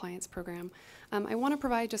pesticide compliance program. I want to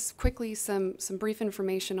provide just quickly some brief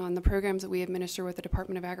information on the programs that we administer with the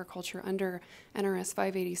Department of Agriculture under NRS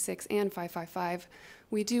 586 and 555.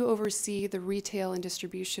 We do oversee the retail and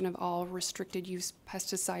distribution of all restricted use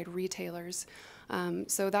pesticide retailers.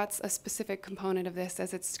 So that's a specific component of this,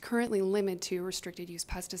 as it's currently limited to restricted use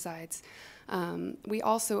pesticides. We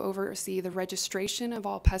also oversee the registration of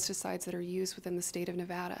all pesticides that are used within the state of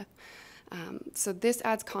Nevada. So this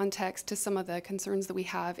adds context to some of the concerns that we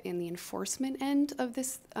have in the enforcement end of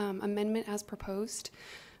this amendment as proposed.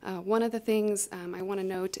 One of the things I want to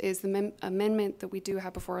note is the amendment that we do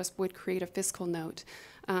have before us would create a fiscal note.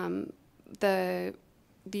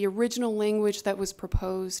 The original language that was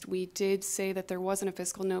proposed, we did say that there wasn't a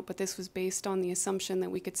fiscal note, but this was based on the assumption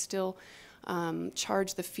that we could still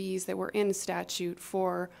charge the fees that were in statute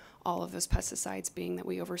for all of those pesticides, being that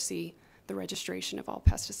we oversee the registration of all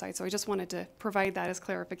pesticides. So I just wanted to provide that as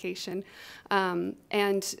clarification.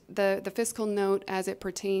 And the fiscal note as it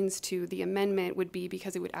pertains to the amendment would be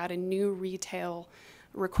because it would add a new retail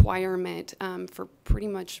requirement for pretty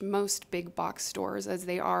much most big box stores, as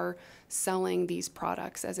they are selling these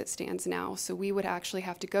products as it stands now. So we would actually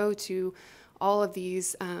have to go to all of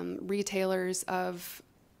these retailers of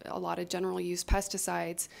a lot of general use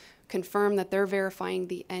pesticides, confirm that they're verifying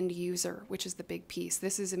the end user, which is the big piece.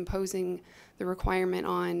 This is imposing the requirement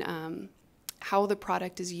on how the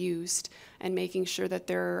product is used and making sure that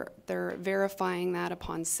they're verifying that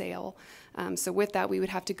upon sale. So with that, we would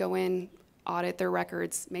have to go in, audit their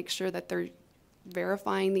records, make sure that they're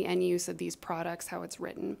verifying the end use of these products, how it's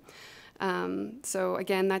written. So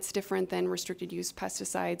again, that's different than restricted use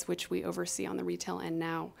pesticides, which we oversee on the retail end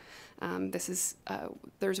now. There's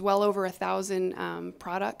well over 1,000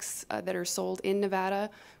 products that are sold in Nevada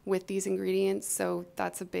with these ingredients, so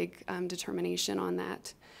that's a big determination on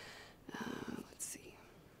that. Let's see.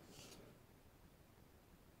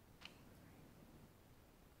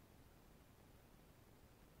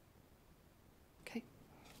 Okay,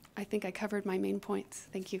 I think I covered my main points.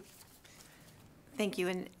 Thank you. Thank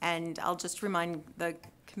you, and I'll just remind the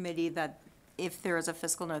committee that if there is a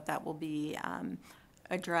fiscal note, that will be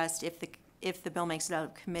addressed if the bill makes it out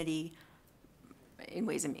of committee in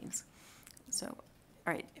Ways and Means. So,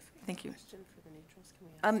 all right, thank you.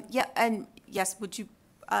 Yeah, and yes, would you,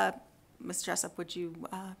 Ms. Jessup, would you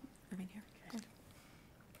remain here?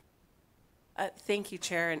 Thank you,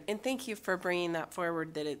 Chair, and thank you for bringing that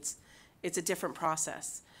forward, that it's a different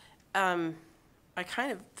process. I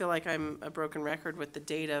kind of feel like I'm a broken record with the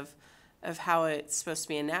date of how it's supposed to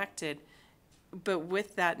be enacted. But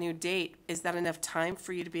with that new date, is that enough time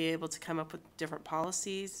for you to be able to come up with different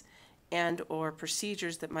policies and or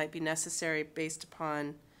procedures that might be necessary based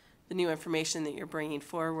upon the new information that you're bringing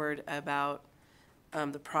forward about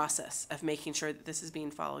the process of making sure that this is being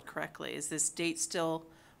followed correctly? Is this date still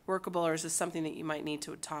workable, or is this something that you might need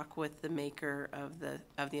to talk with the maker of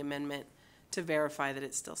the amendment to verify that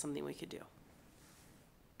it's still something we could do?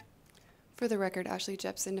 For the record, Ashley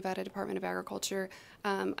Jepson, Nevada Department of Agriculture.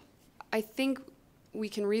 I think we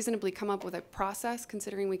can reasonably come up with a process,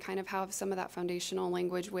 considering we kind of have some of that foundational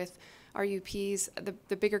language with RUPs.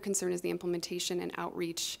 The bigger concern is the implementation and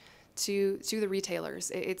outreach to the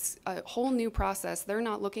retailers. It's a whole new process. They're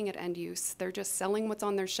not looking at end use. They're just selling what's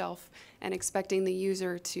on their shelf and expecting the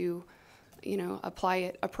user to, apply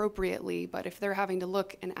it appropriately. But if they're having to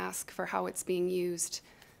look and ask for how it's being used,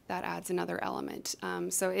 that adds another element.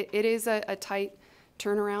 So it is a tight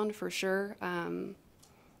turnaround for sure.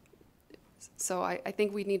 So I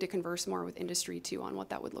think we need to converse more with industry too on what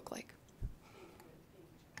that would look like.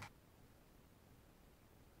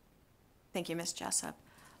 Thank you, Ms. Jessup.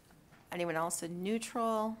 Anyone else in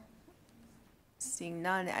neutral? Seeing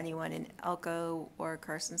none. Anyone in Elko or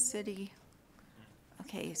Carson City?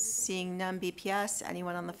 Okay, seeing none. BPS.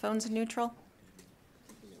 Anyone on the phones in neutral?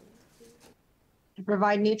 To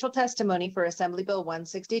provide neutral testimony for Assembly Bill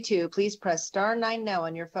 162, please press *9 now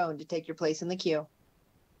on your phone to take your place in the queue.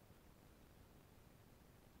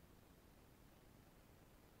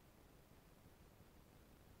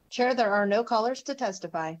 Chair, there are no callers to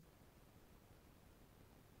testify.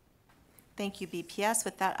 Thank you, BPS.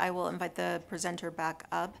 With that, I will invite the presenter back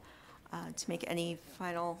up. to make any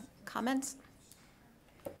final comments.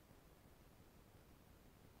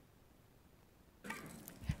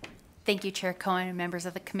 Thank you, Chair Cohen and members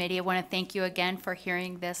of the committee. I want to thank you again for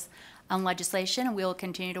hearing this legislation, and we will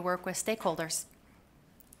continue to work with stakeholders.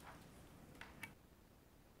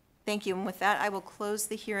 Thank you. And with that, I will close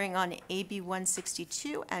the hearing on AB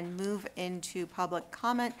 162 and move into public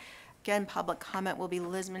comment. Again, public comment will be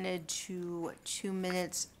limited to 2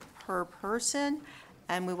 minutes per person.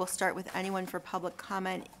 And we will start with anyone for public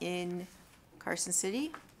comment in Carson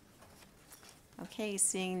City. Okay,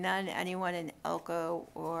 seeing none. Anyone in Elko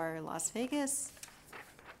or Las Vegas?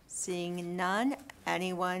 Seeing none.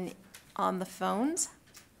 Anyone on the phones?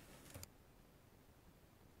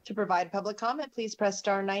 To provide public comment, please press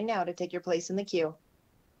 *9 now to take your place in the queue.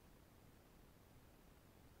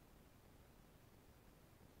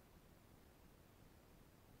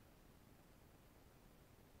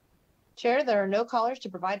 Chair, there are no callers to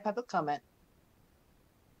provide public comment.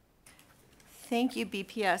 Thank you,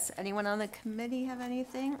 BPS. Anyone on the committee have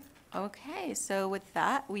anything? Okay, so with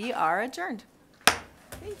that, we are adjourned.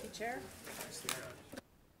 Thank you, Chair.